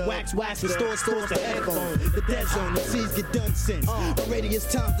track, the wax, the store, the headphone. The dead zone, the C's get done since. The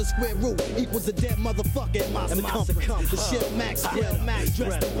radius times the square root equals a dead motherfucker in my circumference. The shell max,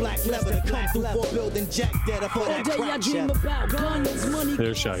 dressed in black leather to come through for building jack dead up for that All day I dream about guns, money,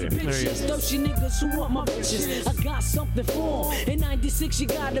 There's Shaheem. There he is. Thirsty niggas who want my bitches. I got something for 'em. In 96, you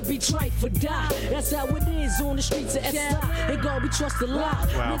gotta be trife for die. That's how it is on the streets of SI. They gon' be trusted lie.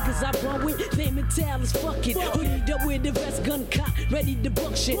 Niggas I run with, they mental as fuck it. Hooded up with the vest, gun cock, ready to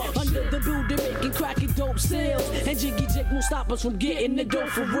buck shit. Under the building, making cracking dope sales. And Jiggy Jake won't stop us from getting the dope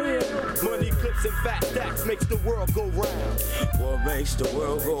for real. Money clips and fat stacks makes the world go round. What makes the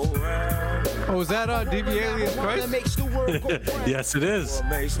world go round? Oh, is that DV Alias Christ? Makes the world go round. Yes, it is.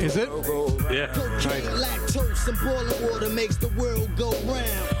 Is it? Yeah. cocaine, lactose, and boiling water makes the world go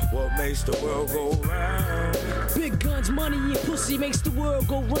round. What makes the world go round? Big guns, money, and pussy makes the world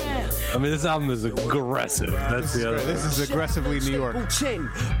go round. I mean, this album is aggressive. That's the other. This is aggressively New York. Chin,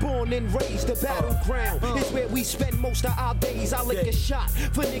 born and raised, the battleground is where we spend most of our days. I lick a shot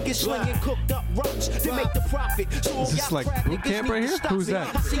for niggas slinging cooked up rocks to make the profit. So Is this like boot camp right here? Who's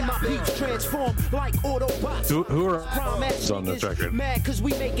that? I see my beats transform like Autobots. Who are Prime-ass on this niggas record? Mad cause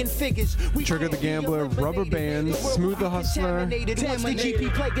we making figures. We Trigger the Gambler, Rubber Bands, Smooth the Hustler, Once the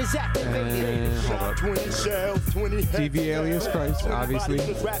GP plague is activated. hold up. 20 shells, 20 DV Alias Christ, obviously.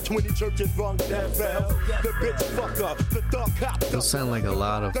 Rap 20 churches wrong that fell. The bitch fucker, the thug cop. Those sound like a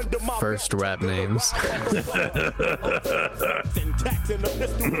lot of first rap names. I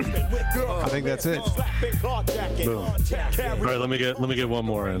think that's it. Boom. All right, let me get one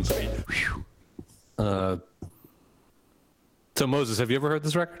more in. So Moses, have you ever heard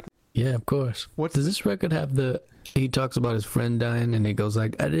this record? Yeah, of course. Does this record have the? He talks about his friend dying, and he goes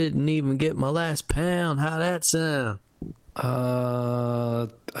like, "I didn't even get my last pound." How that sound? I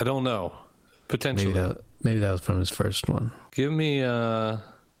don't know. Potentially. Maybe that was from his first one. Give me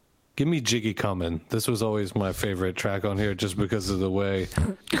Jiggy Comin'. This was always my favorite track on here, just because of the way.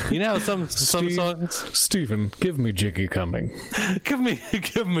 You know, some songs. Stephen, give me Jiggy Coming. give me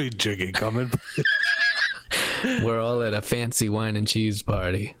Jiggy Comin'. We're all at a fancy wine and cheese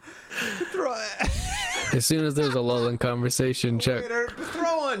party. As soon as there's a lull in conversation, Chuck.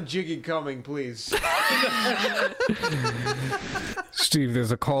 Throw on Jiggy Coming, please. Steve,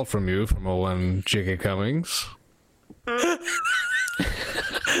 there's a call from you from a one Jiggy Cummings.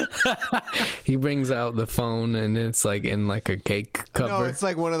 He brings out the phone and it's like in like a cake cover. No, it's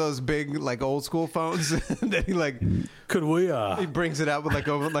like one of those big, like old school phones that he like. Could we? He brings it out with like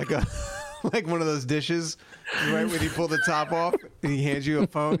over like a like one of those dishes, right when you pull the top off. And he hands you a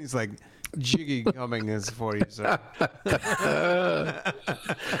phone. He's like, "Jiggy Coming is for you, sir."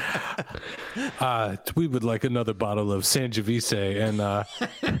 We would like another bottle of Sangiovese, and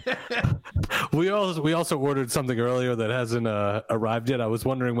we also ordered something earlier that hasn't arrived yet. I was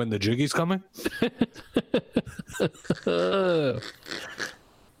wondering when the Jiggy's coming.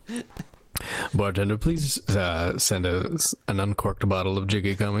 Bartender, please send an uncorked bottle of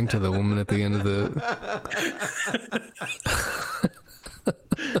Jiggy Coming to the woman at the end of the.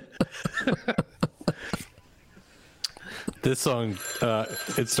 This song,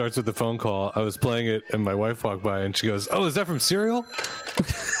 it starts with a phone call. I was playing it, and my wife walked by, and she goes, "Oh, is that from Serial?"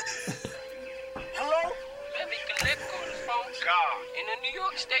 Hello? In a New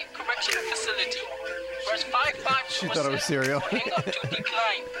York State Correctional Facility. Press 55 She thought it was Serial. hang up to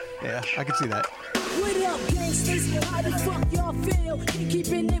decline. Yeah, I can see that. What up, gangsters? How the fuck y'all feel?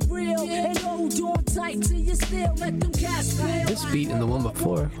 Keeping it real and hold on tight till you still let them cast feel. This beat and the one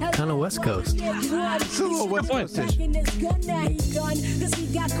before, kind of West Coast. It's a little West Coast-ish. Cause he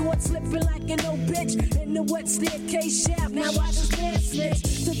got caught slipping like an old bitch in the wet staircase shaft. Now I just snitch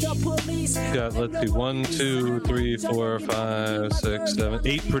to the police. Got, let's see, 1, 2, 3, 4, 5, 6, 7,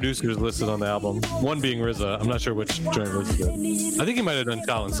 8 producers listed on the album. One being RZA. I'm not sure which joint RZA did. I think he might have done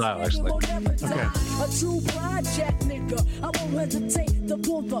Colin Style, actually. Okay. A true project nigga. I won't hesitate to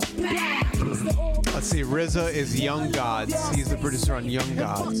pull the back. Let's see. RZA is Young Gods. He's the producer on Young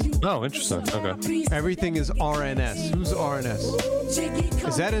Gods. Oh, interesting. Okay. Everything is RNS. Who's RNS?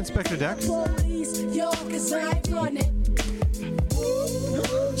 Is that Inspector Dex?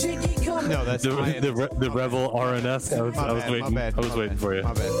 No, that's the Rebel RNS. I was waiting. I was waiting for you.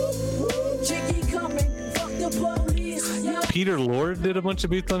 My bad. Peter Lord did a bunch of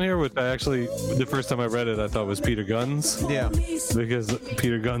beats on here, which I actually, the first time I read it, I thought was Peter Guns. Yeah. Because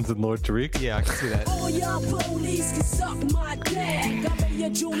Peter Guns and Lord Tariq. Yeah, I can see that.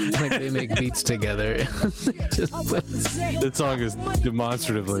 Like they make beats together. This song is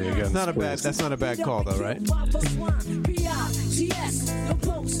demonstratively against. That's not a bad call though, right?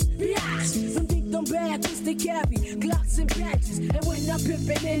 Bad to carry Glocks and patches, and when I'm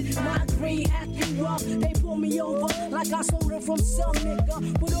pimping in my green acting rough, they pull me over like I stole it from some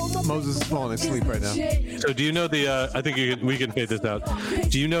nigga. Moses is falling asleep right now. So do you know the? I think we can fade this out.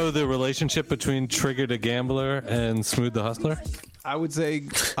 Do you know the relationship between Trigger the Gambler and Smooth the Hustler? I would say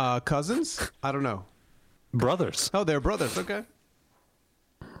cousins. I don't know. Brothers. Oh, they're brothers. Okay.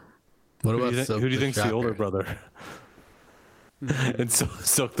 What about who do you think's the older Shocker? brother? And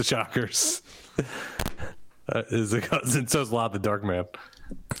Silk the Shockers is the cousin. So's Lot the Dark Man.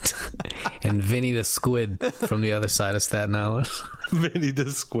 And Vinny the Squid from the other side of Staten Island. Vinny the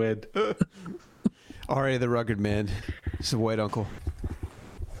Squid. R.A. the Rugged Man. He's a white uncle.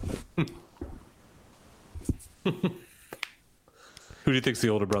 Who do you think's the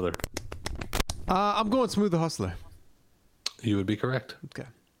older brother? I'm going Smooth the Hustler. You would be correct. Okay.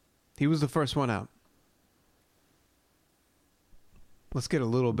 He was the first one out. Let's get a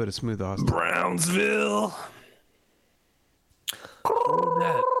little bit of Smooth the Hustler. Brownsville.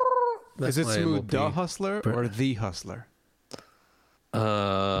 Is it Smooth the Hustler or the Hustler?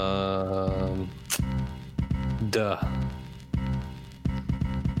 Duh.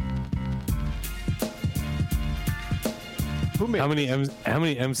 How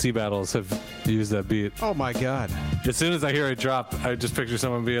many MC battles have used that beat? Oh my god. As soon as I hear it drop, I just picture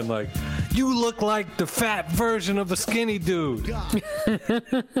someone being like, "You look like the fat version of a skinny dude."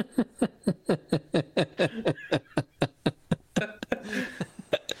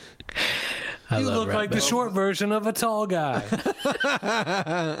 You look like the short version of a tall guy.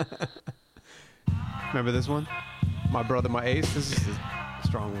 Remember this one? My Brother, My Ace? This is a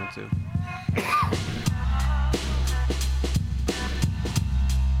strong one too.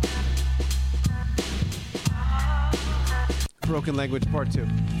 Broken Language Part 2.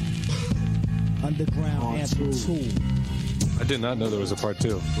 Underground Anthem 2. I did not know there was a part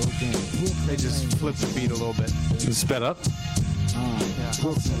 2. They just flipped the beat a little bit. Sped up?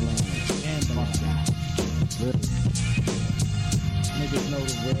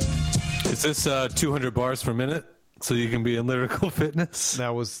 Is this 200 bars per minute so you can be in lyrical fitness?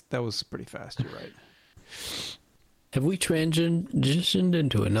 That was pretty fast, you're right. Have we transitioned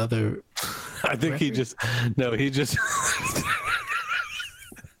into another? I think he just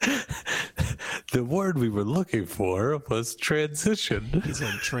the word we were looking for was transition. He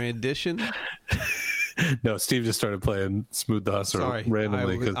said transition? No, Steve just started playing Smooth the Hustler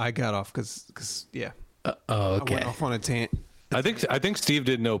randomly. I got off because yeah. Okay. I went off on a tangent. I think Steve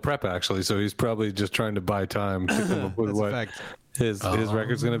did no prep actually, so he's probably just trying to buy time to come up with what his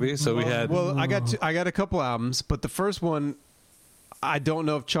record's going to be. So we had. Well, I got a couple albums, but the first one, I don't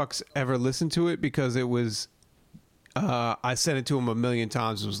know if Chuck's ever listened to it because it was. I sent it to him a million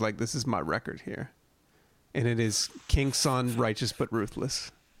times. It was like, this is my record here, and it is King Son, Righteous but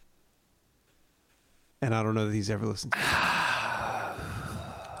Ruthless. And I don't know that he's ever listened to it. I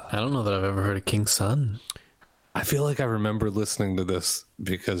don't know that I've ever heard of King Son. I feel like I remember listening to this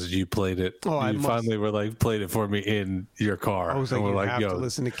because you played it. Oh, you finally were like, played it for me in your car. I was like, you have to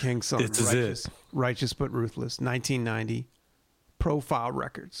listen to King Son, this is it. Righteous but Ruthless, 1990, Profile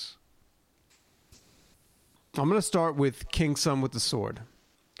Records. I'm going to start with King Son with the Sword.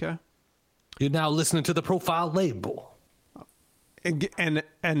 Okay? You're now listening to the Profile label. And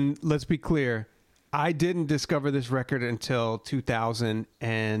let's be clear, I didn't discover this record until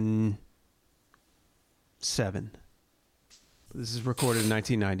 2007. This is recorded in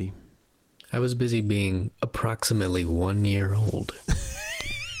 1990. I was busy being approximately 1 year old.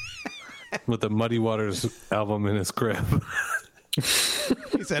 With the Muddy Waters album in his grip.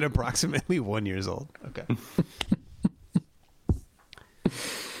 He said approximately 1 year old. Okay.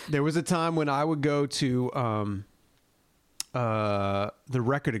 There was a time when I would go to the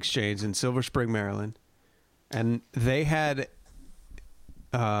Record Exchange in Silver Spring, Maryland, and they had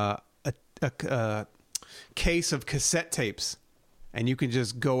a case of cassette tapes, and you can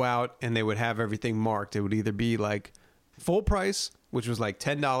just go out and they would have everything marked. It would either be like full price, which was like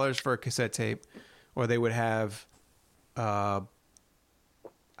 $10 for a cassette tape, or they would have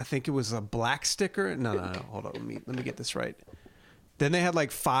I think it was a black sticker. No. Hold on. Let me get this right. Then they had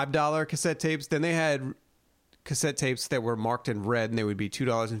like $5 cassette tapes. Then they had cassette tapes that were marked in red, and they would be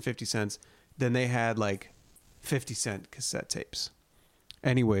 $2.50. Then they had like 50-cent cassette tapes.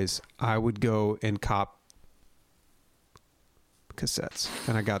 Anyways, I would go and cop cassettes,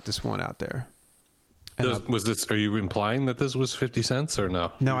 and I got this one out there. Was this? Are you implying that this was 50 cents or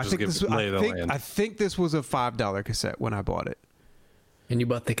no? No, I think this was a $5 cassette when I bought it. And you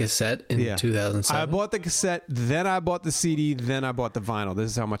bought the cassette in 2007? I bought the cassette, then I bought the CD, then I bought the vinyl. This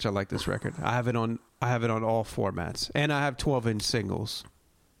is how much I like this record. I have it on all formats, and I have 12-inch singles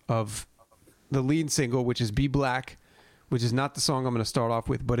of the lead single, which is Be Black, which is not the song I'm going to start off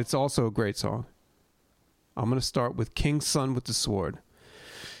with, but it's also a great song. I'm going to start with King's Son with the Sword.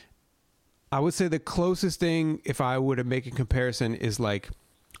 I would say the closest thing, if I were to make a comparison, is like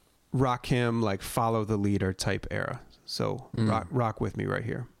Rakim, like Follow the Leader type era. So rock with me right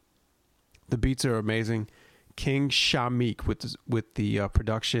here. The beats are amazing. King Shamik with the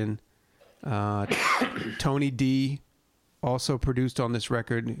production. Tony D also produced on this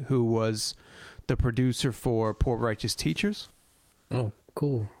record, who was the producer for Poor Righteous Teachers. Oh,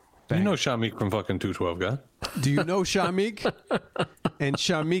 cool. You know Shamik from fucking 212, guy. Do you know Shamik? And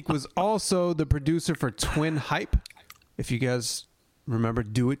Shamik was also the producer for Twin Hype. If you guys remember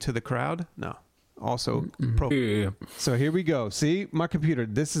Do It to the Crowd. No. Also, So here we go. See, my computer,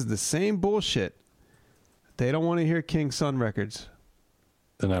 this is the same bullshit. They don't want to hear King Son records.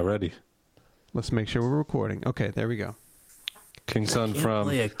 They're not ready. Let's make sure we're recording. Okay, there we go. King Son from...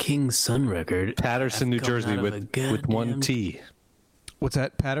 play a King Son record. Patterson, New Jersey with one T. What's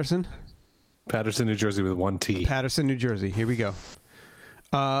that, Patterson? Patterson, New Jersey with one T. Patterson, New Jersey. Here we go.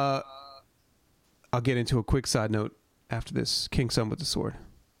 I'll get into a quick side note after this. King Son with the Sword.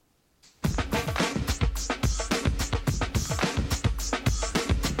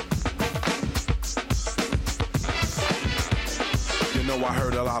 I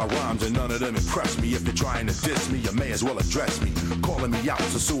heard a lot of rhymes and none of them impress me. If you're trying to diss me, you may as well address me. Calling me out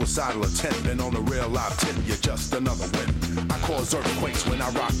to suicidal attempt, and on the real live tip, you're just another wimp. I cause earthquakes when I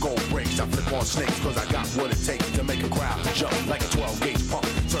rock gold rings. I flip on snakes cause I got what it takes to make a crowd jump like a 12-gauge pump.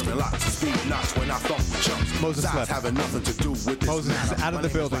 Serving lots of speed knots when I thump with chumps. Moses Sides left. having nothing to do with this Moses matter. is out of the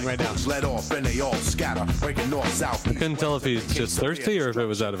building right now. Let off and they all scatter, breaking north, south. I couldn't tell if he's just thirsty or if it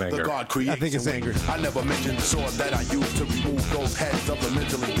was out of anger. I think it's anger. I never mentioned the sword that I use to remove those heads of the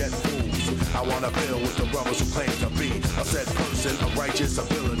mentally dead fools. I wanna build with the brothers who claim to be a said person of righteous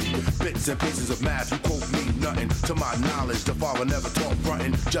ability. Bits and pieces of math, you quote me nothing. To my knowledge, the father never taught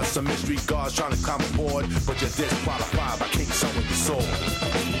frontin'. Just some mystery guards trying to come aboard, but you're disqualified by King Son with the sword.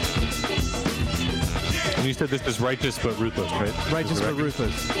 And you said this is righteous but ruthless, right? Righteous but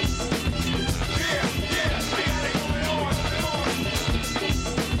ruthless.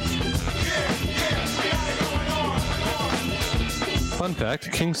 Fun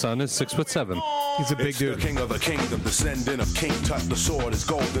fact, King Son is 6'7". He's a big It's dude. The king of the kingdom, descendant of King Tut. The sword is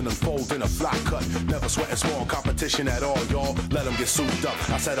golden, unfolding a fly cut. Never sweating small competition at all, y'all. Let them get souped up.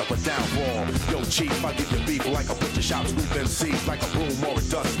 I set up a downfall. Yo, chief, I give you beef like a butcher shop. Sweep MCs like a broom or a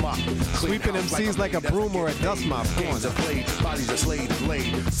dust mop. Sweeping MCs like a broom or a dust mop. Come on. Games are played, bodies are slayed and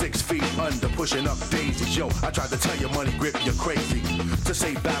laid. 6 feet under, pushing up daisies. Yo, I tried to tell you money grip, you're crazy. To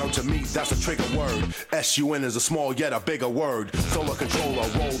say battle to me, that's a trigger word. S-U-N is a small yet a bigger word. Solar controller,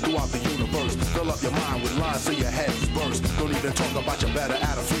 roll throughout the universe. Fill up your mind with lines so your heads burst. Don't even talk about your better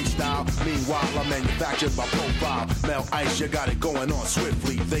at a freestyle. Meanwhile, I'm manufactured by profile. Melt ice, you got it going on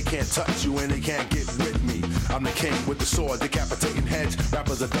swiftly. They can't touch you and they can't get with me. I'm the king with the sword, decapitating heads.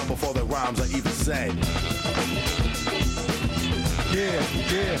 Rappers are done before their rhymes are even said.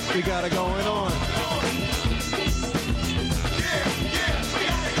 Yeah, we got it going on.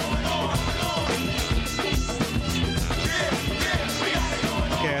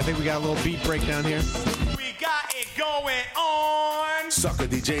 Okay, I think we got a little beat breakdown here. We got it going on. Sucker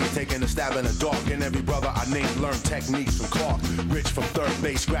DJs taking a stab in the dark. And every brother I name learned techniques from Clark. Rich from third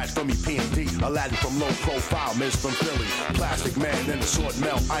base, scratch from me P&D. Aladdin from low profile, Miz from Philly. Plastic Man and the sword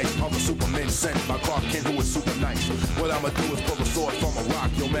melt ice. I'm a Superman sent by Clark Kent who is super nice. What I'ma do is pull a sword from a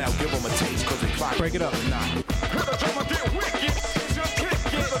rock. Yo man, give them a taste cause they clock. Break it up.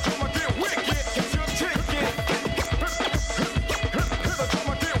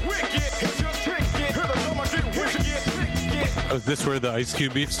 Is this where the Ice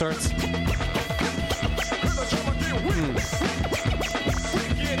Cube beef starts?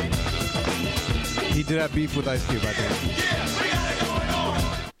 He did have beef with Ice Cube, I think.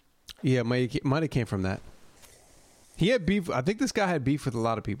 Yeah, might have came from that. He had beef. I think this guy had beef with a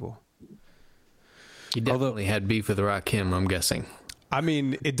lot of people. He definitely had beef with Rakim, I'm guessing. I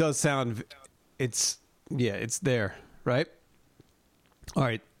mean, it does sound... It's there, right? All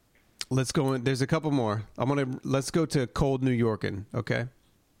right. Let's go in. There's a couple more. Let's go to Cold New Yorkin', okay?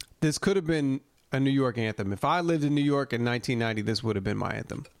 This could have been a New York anthem. If I lived in New York in 1990, this would have been my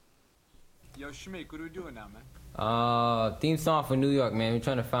anthem. Yo, Shmeek, what are we doing now, man? Theme song for New York, man. We're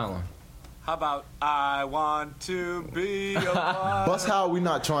trying to find one. How about I want to be a boy? Bust how we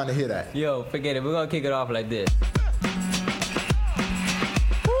not trying to hear that. Yo, forget it. We're gonna kick it off like this.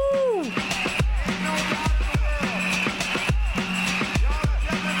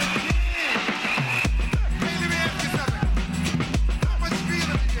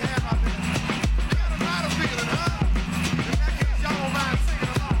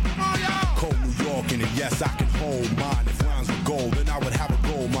 Yes, I can hold mine. If rhymes were gold, then I would have a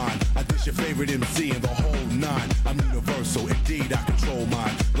gold mine. I dish your favorite MC in the whole nine. I'm universal, indeed I control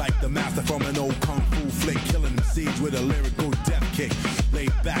mine. Like the master from an old kung fu flick, killing MCs with a lyrical death kick.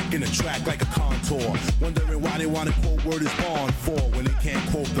 Laid back in a track like a contour. Wondering why they want to quote word is born for when they can't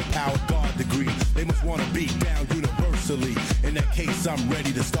quote the power God degree. They must want to beat down universally. In that case, I'm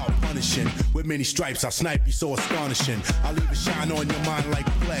ready to start punishing. With many stripes, I'll snipe you so astonishing. I'll leave a shine on your mind like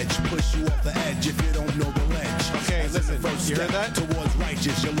pledge. Push you off the edge if you don't know the ledge. Okay, As listen, in the first you heard step that? towards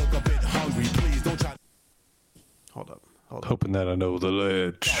righteous, you look a bit hungry. Please don't try. Hold up. Hoping that I know the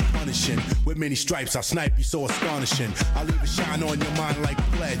ledge. Punishing. With many stripes, I'll snipe you so astonishing. I'll leave a shine on your mind like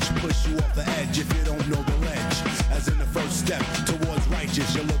pledge. Push you off the edge if you don't know the ledge. As in the first step towards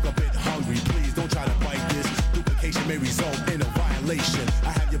righteous, you look a bit hungry. Please don't try to fight this. Duplication may result in a violation.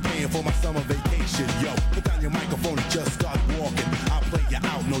 I have you paying for my summer vacation. Yo, put down your microphone and just start walking. I'll play you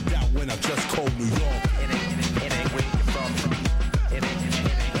out, no doubt, when I'm just cold New York. It ain't where you're from. It ain't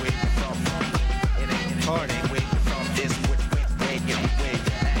where you're from. It ain't where you're from. This where you're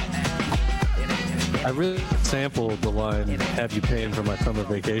at. I really sampled the line, have you paying for my summer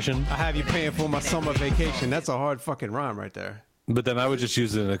vacation? I have you paying for my summer vacation. That's a hard fucking rhyme right there. But then I would just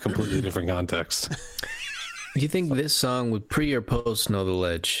use it in a completely different context. Do you think this song would pre or post Know the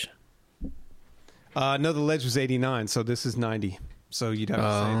Ledge? No, the Ledge was 89, so this is 90. So you'd have to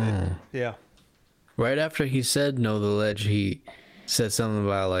say that. Yeah. Right after he said Know the Ledge, he said something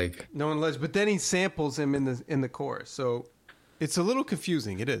about like No Ledge, but then he samples him in the chorus. So it's a little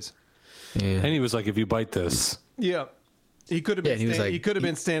confusing. It is. Yeah. And he was like, if you bite this. Yeah. He could have been he could have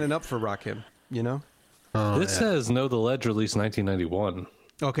been standing up for Rakim, you know? This says Know the Ledge released 1991.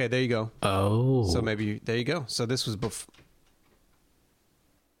 Okay, there you go. Oh. So maybe there you go. So this was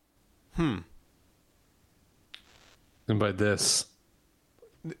And by this,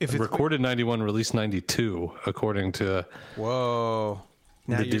 if it's recorded 91, released 92, according to whoa.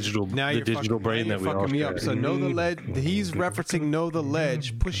 the digital brain that we all fucking me share. up. So Know the Ledge. He's referencing Know the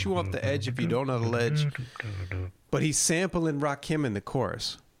Ledge. Push you off the edge if you don't know the ledge. But he's sampling Rakim in the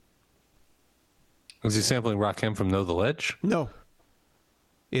chorus. Is he sampling Rakim from Know the Ledge? No.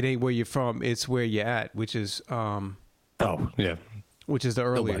 It ain't where you're from. It's where you're at, which is yeah, which is the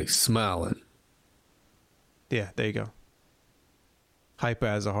earlier. Nobody's smiling. Yeah, there you go. Hyper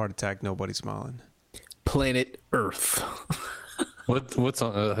has a heart attack. Nobody's smiling. Planet Earth. What's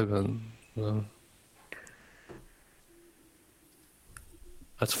on?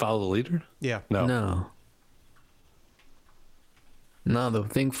 Let's Follow the Leader. Yeah. No, the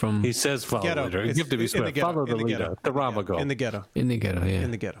thing from He says follow Ghetto. the leader. You It's have to be in the smart. ghetto. Follow the In the leader. ghetto. The Ramago. In the ghetto. in the ghetto, yeah.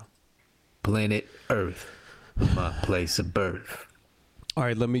 In the ghetto. Planet Earth, my place of birth. All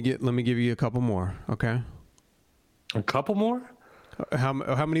right, let me give you a couple more, okay? A couple more? How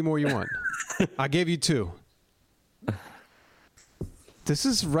many more you want? I gave you 2. This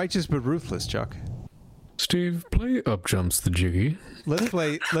is righteous but ruthless, Chuck. Steve, play Up Jumps the Jiggy. Let's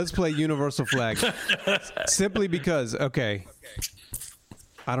play Universal Flag. Simply because, okay.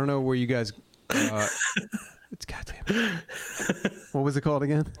 I don't know where you guys it's goddamn. What was it called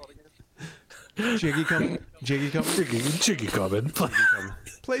again? Jiggy coming? Jiggy coming? Jiggy coming.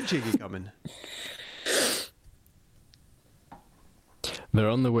 Play Jiggy coming. They're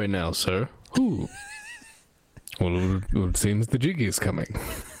on their way now, sir. Ooh. Well, it seems the Jiggy is coming.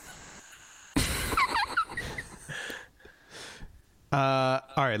 All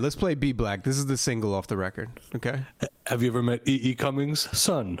right, let's play Be Black. This is the single off the record, okay? Have you ever met E.E. Cummings'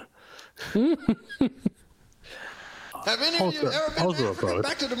 son? Have any of you ever been to Africa, bro.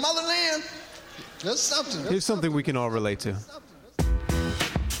 back to the motherland? That's something. Here's something we can all relate to.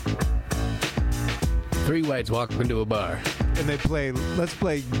 3 whites walk into a bar. And they play, let's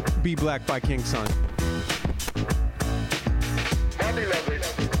play Be Black by King Son. My beloved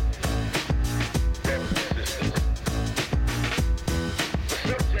brothers and sisters, the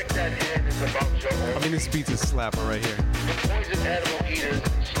subject at hand is about your own. I mean, this beat's a slapper right here. The poison animal eaters,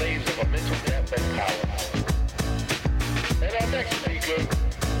 slaves of a mental death and power. And our next speaker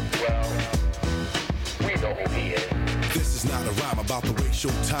well, we know who he is. This is not a rhyme about to waste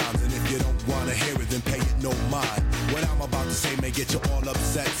your time, and if you don't wanna hear it, then pay it no mind. What I'm about to say may get you all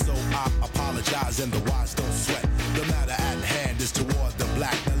upset, so I apologize and the wise don't sweat. The matter at hand is toward the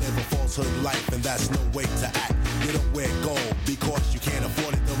black. Now live a falsehood life, and that's no way to act. You don't wear gold because you can't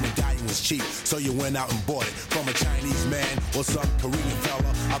afford it. The medallion was cheap, so you went out and bought it from a Chinese man or some Korean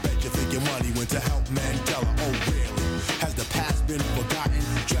fella. I bet you think your money went to help Mandela. Oh really? Has the past been forgotten?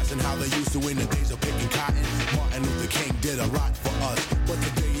 Dressing how they used to in the days of picking cotton. Martin Luther King did a lot for us, but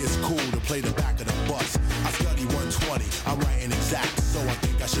today is cool to play the back of the bus. I study 120, I'm writing exact, so I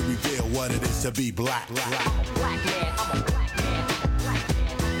think I should reveal what it is to be black. I'm a black man, I'm a black man, I'm a black man,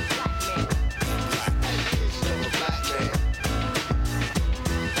 I'm a black man.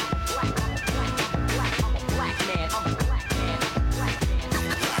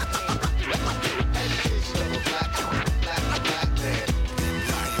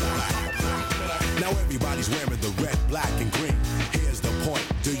 Now everybody's wearing the red, black, and green. Here's the point,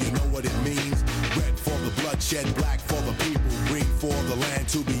 do you know what it means? Red for the bloodshed, black for the people, green for the land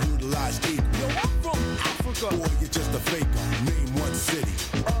to be utilized equal. Yo, I'm from Africa. Boy, you're just a faker. Name one city.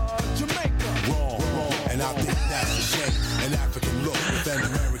 Jamaica. Wrong. And I think that's a shame. An African look with an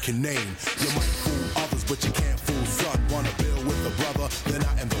American name. You might fool others, but you can't fool son. Wanna build with a brother, then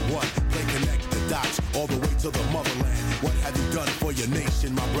I am the one. Play connect the dots all the way to the motherland. What have you done for your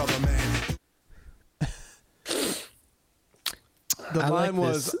nation, my brother, man? The I line like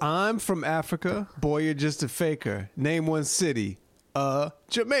was, this. I'm from Africa. Boy, you're just a faker. Name one city.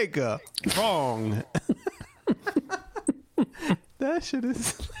 Jamaica. Wrong. That shit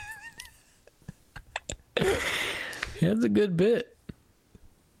is... Yeah, that's a good bit.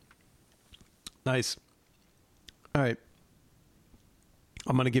 Nice. All right.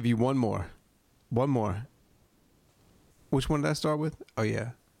 I'm going to give you one more. One more. Which one did I start with? Oh, yeah.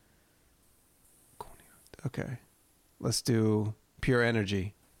 Okay. Let's do Pure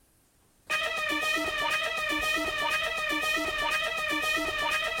Energy.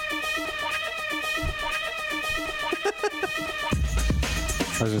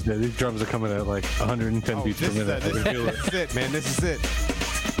 I was just these drums are coming at like 110 beats per minute. This is it, man. This is it.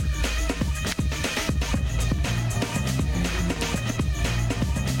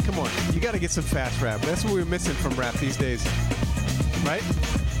 Come on. You got to get some fast rap. That's what we're missing from rap these days. Right?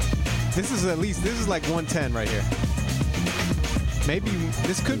 This is like 110 right here. Maybe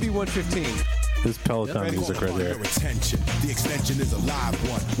this could be 115. This Peloton music right there. Attention. The extension is a live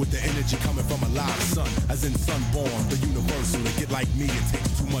one with the energy coming from a live sun, as in sun born, the universal. To get like me, it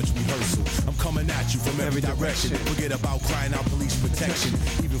takes too much rehearsal. I'm coming at you from every direction. Forget about crying out police protection.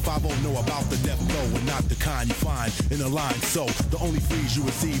 Even 5-0 know about the death blow and not the kind you find in a line. So the only freeze you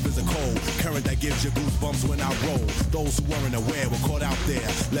receive is a cold current that gives you goosebumps when I roll. Those who weren't aware were caught out there,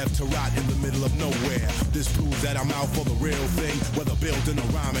 left to rot in the middle of nowhere. This proves that I'm out for the real thing, whether building or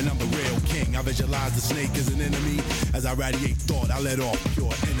rhyming, I'm the real king. I visualize the snake as an enemy. As I radiate thought, I let off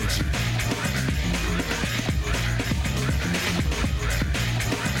pure energy.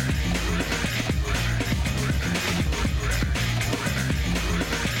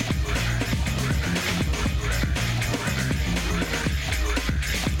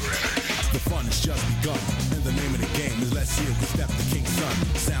 The fun has just begun, and the name of the game is let's see who can step the king's son.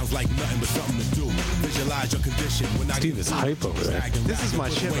 Sounds like nothing but something to do. Visualize your condition when I Steve is hype over there. This is my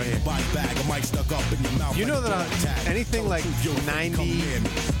shit right here. You know that anything like 90,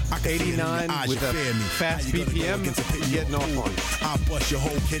 89 with a fast BPM, you're getting off on. I bust your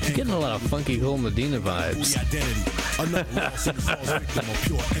whole kid. You're getting a lot of Funky Cole Medina vibes. Another loss in the false victim of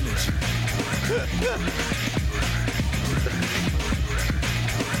pure energy.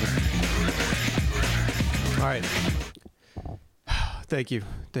 All right. Thank you.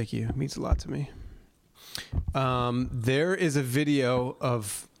 Thank you. It means a lot to me. There is a video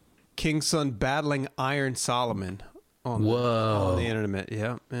of King Son battling Iron Solomon on the internet.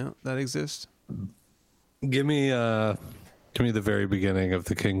 Yeah, that exists. Give me the very beginning of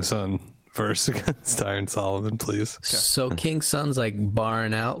the King Son verse against Iron Solomon, please. So King Son's like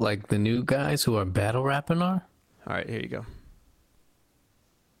barring out like the new guys who are battle rapping are? All right, here you go.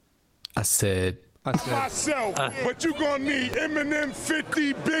 I said myself, but you gonna need Eminem,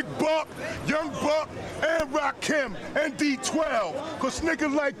 50, Big Buck, Young Buck, and Rakim, and D12. Cause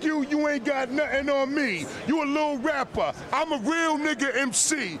niggas like you ain't got nothing on me. You a little rapper, I'm a real nigga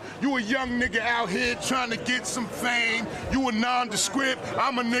MC. You a young nigga out here trying to get some fame. You a nondescript,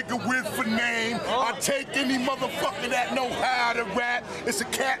 I'm a nigga with for name. I take any motherfucker that know how to rap. It's a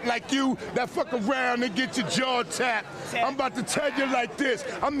cat like you that fuck around and get your jaw tapped. I'm about to tell you like this,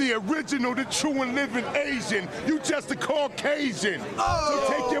 I'm the original, the true and living Asian. You just a Caucasian. So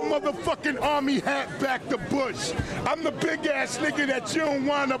take your motherfucking army hat back to Bush. I'm the big ass nigga that you don't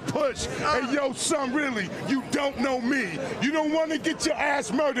wanna push. Hey yo, son, really, you don't know me. You don't wanna get your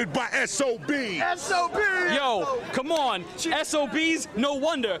ass murdered by SOB. SOB! Yo, come on. SOBs, no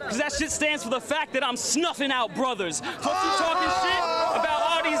wonder, because that shit stands for the fact that I'm snuffing out brothers. Plus you talking shit about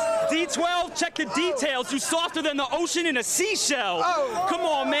all these D12? Check the details. You softer than the ocean in a seashell. Come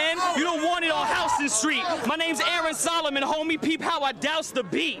on, man. You don't want it on Houston Street. My name's Aaron Solomon, homie. Peep how I douse the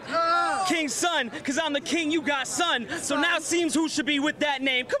beat. King's son, because I'm the king, you got son. So now it seems who should be with that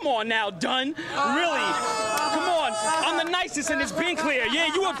name. Come on now, done. Really. Come on. I'm the nicest and it's been clear.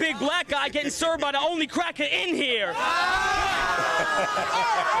 Yeah, you a big black guy getting served by the only cracker in here. Homie,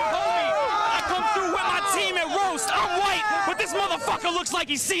 I come through with my team at roast. I'm white, but this motherfucker looks like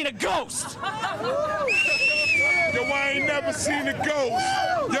he's seen a ghost. Yo, I ain't never seen a ghost.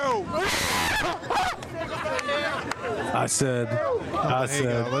 Yo. I said. Let's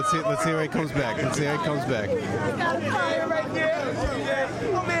see how he comes back. Let's see how he comes back.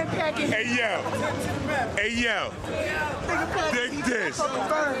 Hey yo. Dig this.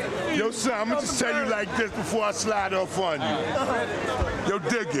 Yo, son, I'm gonna just tell you like this before I slide off on you. Yo,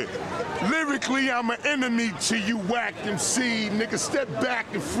 dig it. Lyrically, I'm an enemy to you whack MC. Nigga, step back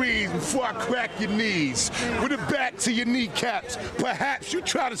and freeze before I crack your knees. With a back to your kneecaps. Perhaps you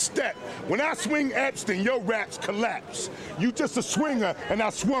try to step. When I swing Epstein, your raps collapse. You just a swinger, and I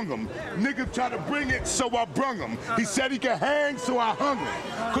swung him. Nigga try to bring it, so I brung him. He said he could hang, so I hung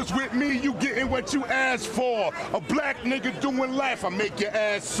him. Cause with me, you getting what you asked for. A black nigga doing life, I make your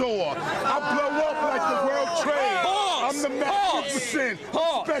ass sore. I blow up like the World Trade. I'm the magnificent.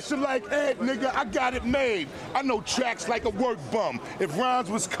 Special like Ed, nigga, I got it made. I know tracks like a work bum. If rhymes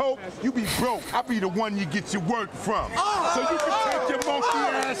was coke, you be broke. I be the one you get your work from. So you can take your monkey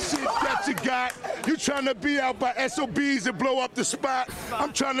ass shit that you got. You trying to be out by SOBs and blow up the spot.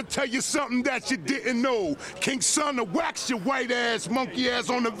 I'm trying to tell you something that you didn't know. King Son to wax your white ass, monkey ass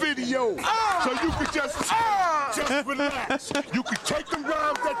on the video. So you can just relax. You can take them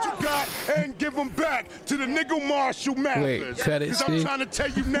rhymes that you got and give them back to the nigga Marshall Mathers. Wait, cut it, Cause I'm trying to tell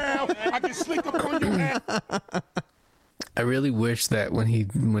you now, I can slick up on your ass. I really wish that when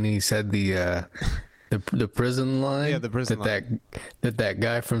he said the prison line, the prison line. that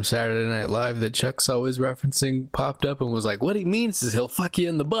guy from Saturday Night Live that Chuck's always referencing popped up and was like, what he means is he'll fuck you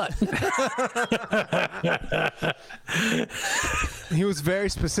in the butt. He was very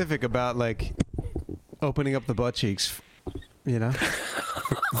specific about like opening up the butt cheeks, you know.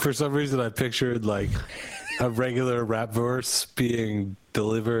 For some reason, I pictured like a regular rap verse being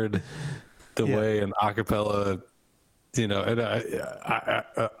delivered the way an acapella, you know, an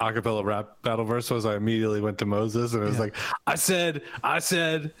acapella rap battle verse was. I immediately went to Moses and it was like, I said,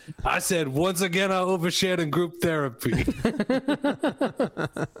 once again, I overshared in group therapy.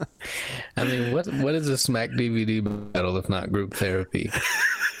 I mean, what is a Smack DVD battle if not group therapy?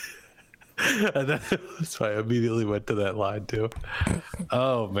 And that's why I immediately went to that line too.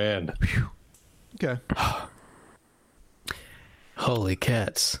 Oh man. Okay. Holy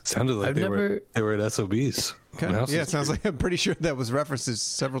cats! Sounded like they were at SOBs. Okay. Yeah, it sounds like I'm pretty sure that was references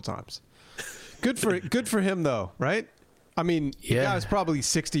several times. Good for him though, right? I mean, the guy was probably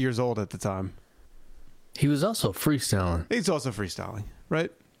 60 years old at the time. He was also freestyling. He's also freestyling,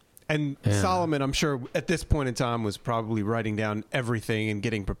 right? And Solomon, I'm sure at this point in time, was probably writing down everything and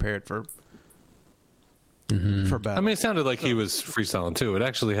getting prepared for battle. I mean, it sounded like he was freestyling too. It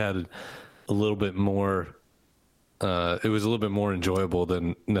actually had a little bit more. It was a little bit more enjoyable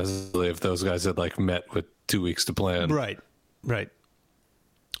than necessarily if those guys had like met with 2 weeks to plan. Right.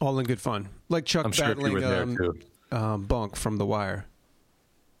 All in good fun, like Chuck battling Bunk from The Wire.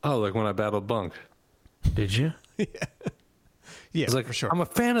 Oh, like when I battled Bunk. Did you? Yeah, like, for sure. I'm a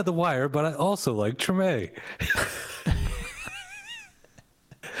fan of The Wire, but I also like Treme.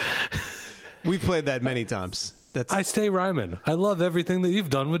 We've played that many times. I stay rhyming. I love everything that you've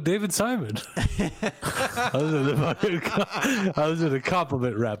done with David Simon. I was in a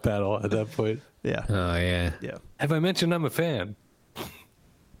compliment rap battle at that point. Yeah. Oh, yeah. Have I mentioned I'm a fan?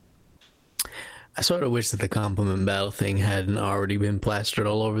 I sort of wish that the compliment battle thing hadn't already been plastered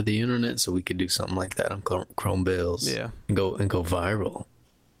all over the internet, so we could do something like that on Chrome Bills. Yeah. And go viral.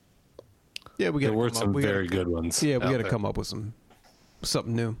 Yeah, there were some very good ones. Yeah, we got to come up with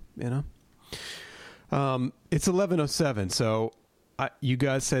something new, you know? It's 11:07, so you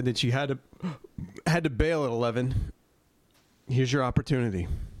guys said that you had to bail at 11. Here's your opportunity.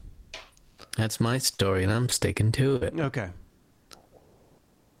 That's my story, and I'm sticking to it. Okay.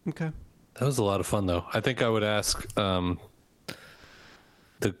 That was a lot of fun, though. I think I would ask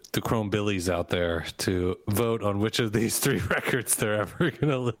the Chrome Billies out there to vote on which of these 3 records they're ever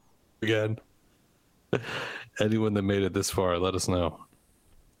going to listen to again. Anyone that made it this far, let us know.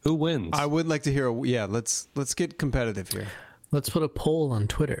 Who wins? I would like to hear. Let's get competitive here. Let's put a poll on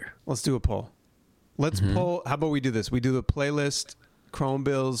Twitter. Let's do a poll. Let's poll. How about we do this? We do the playlist Chrome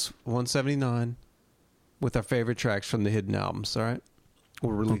Bills 179 with our favorite tracks from the hidden albums. All right,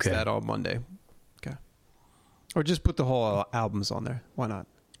 we'll release that on Monday. Okay, or just put the whole albums on there. Why not?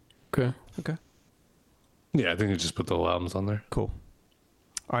 Okay. Yeah, I think we just put the whole albums on there. Cool.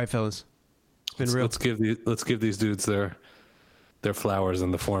 All right, fellas. It's been real. Let's give these dudes their flowers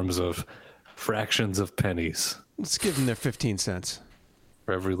in the forms of fractions of pennies. Let's give them their 15 cents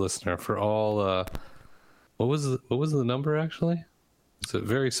for every listener. For all, what was the number actually? It's a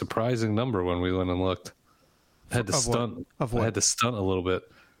very surprising number when we went and looked. I had to stunt. I had to stunt a little bit.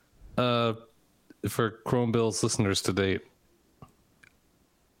 For Chrome Bills listeners to date.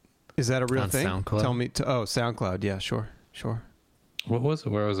 Is that a real thing? SoundCloud? Tell me. SoundCloud. Yeah, sure. What was it?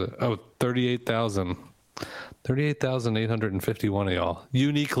 Where was it? Oh, 38,000. 38,851 of y'all.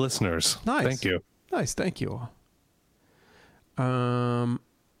 Unique listeners. Nice. Thank you. Nice. Thank you all. All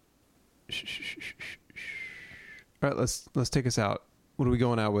right, let's take us out. What are we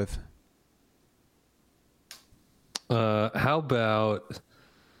going out with? How about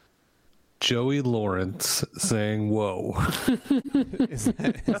Joey Lawrence saying "Whoa"? Is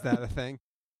that a thing?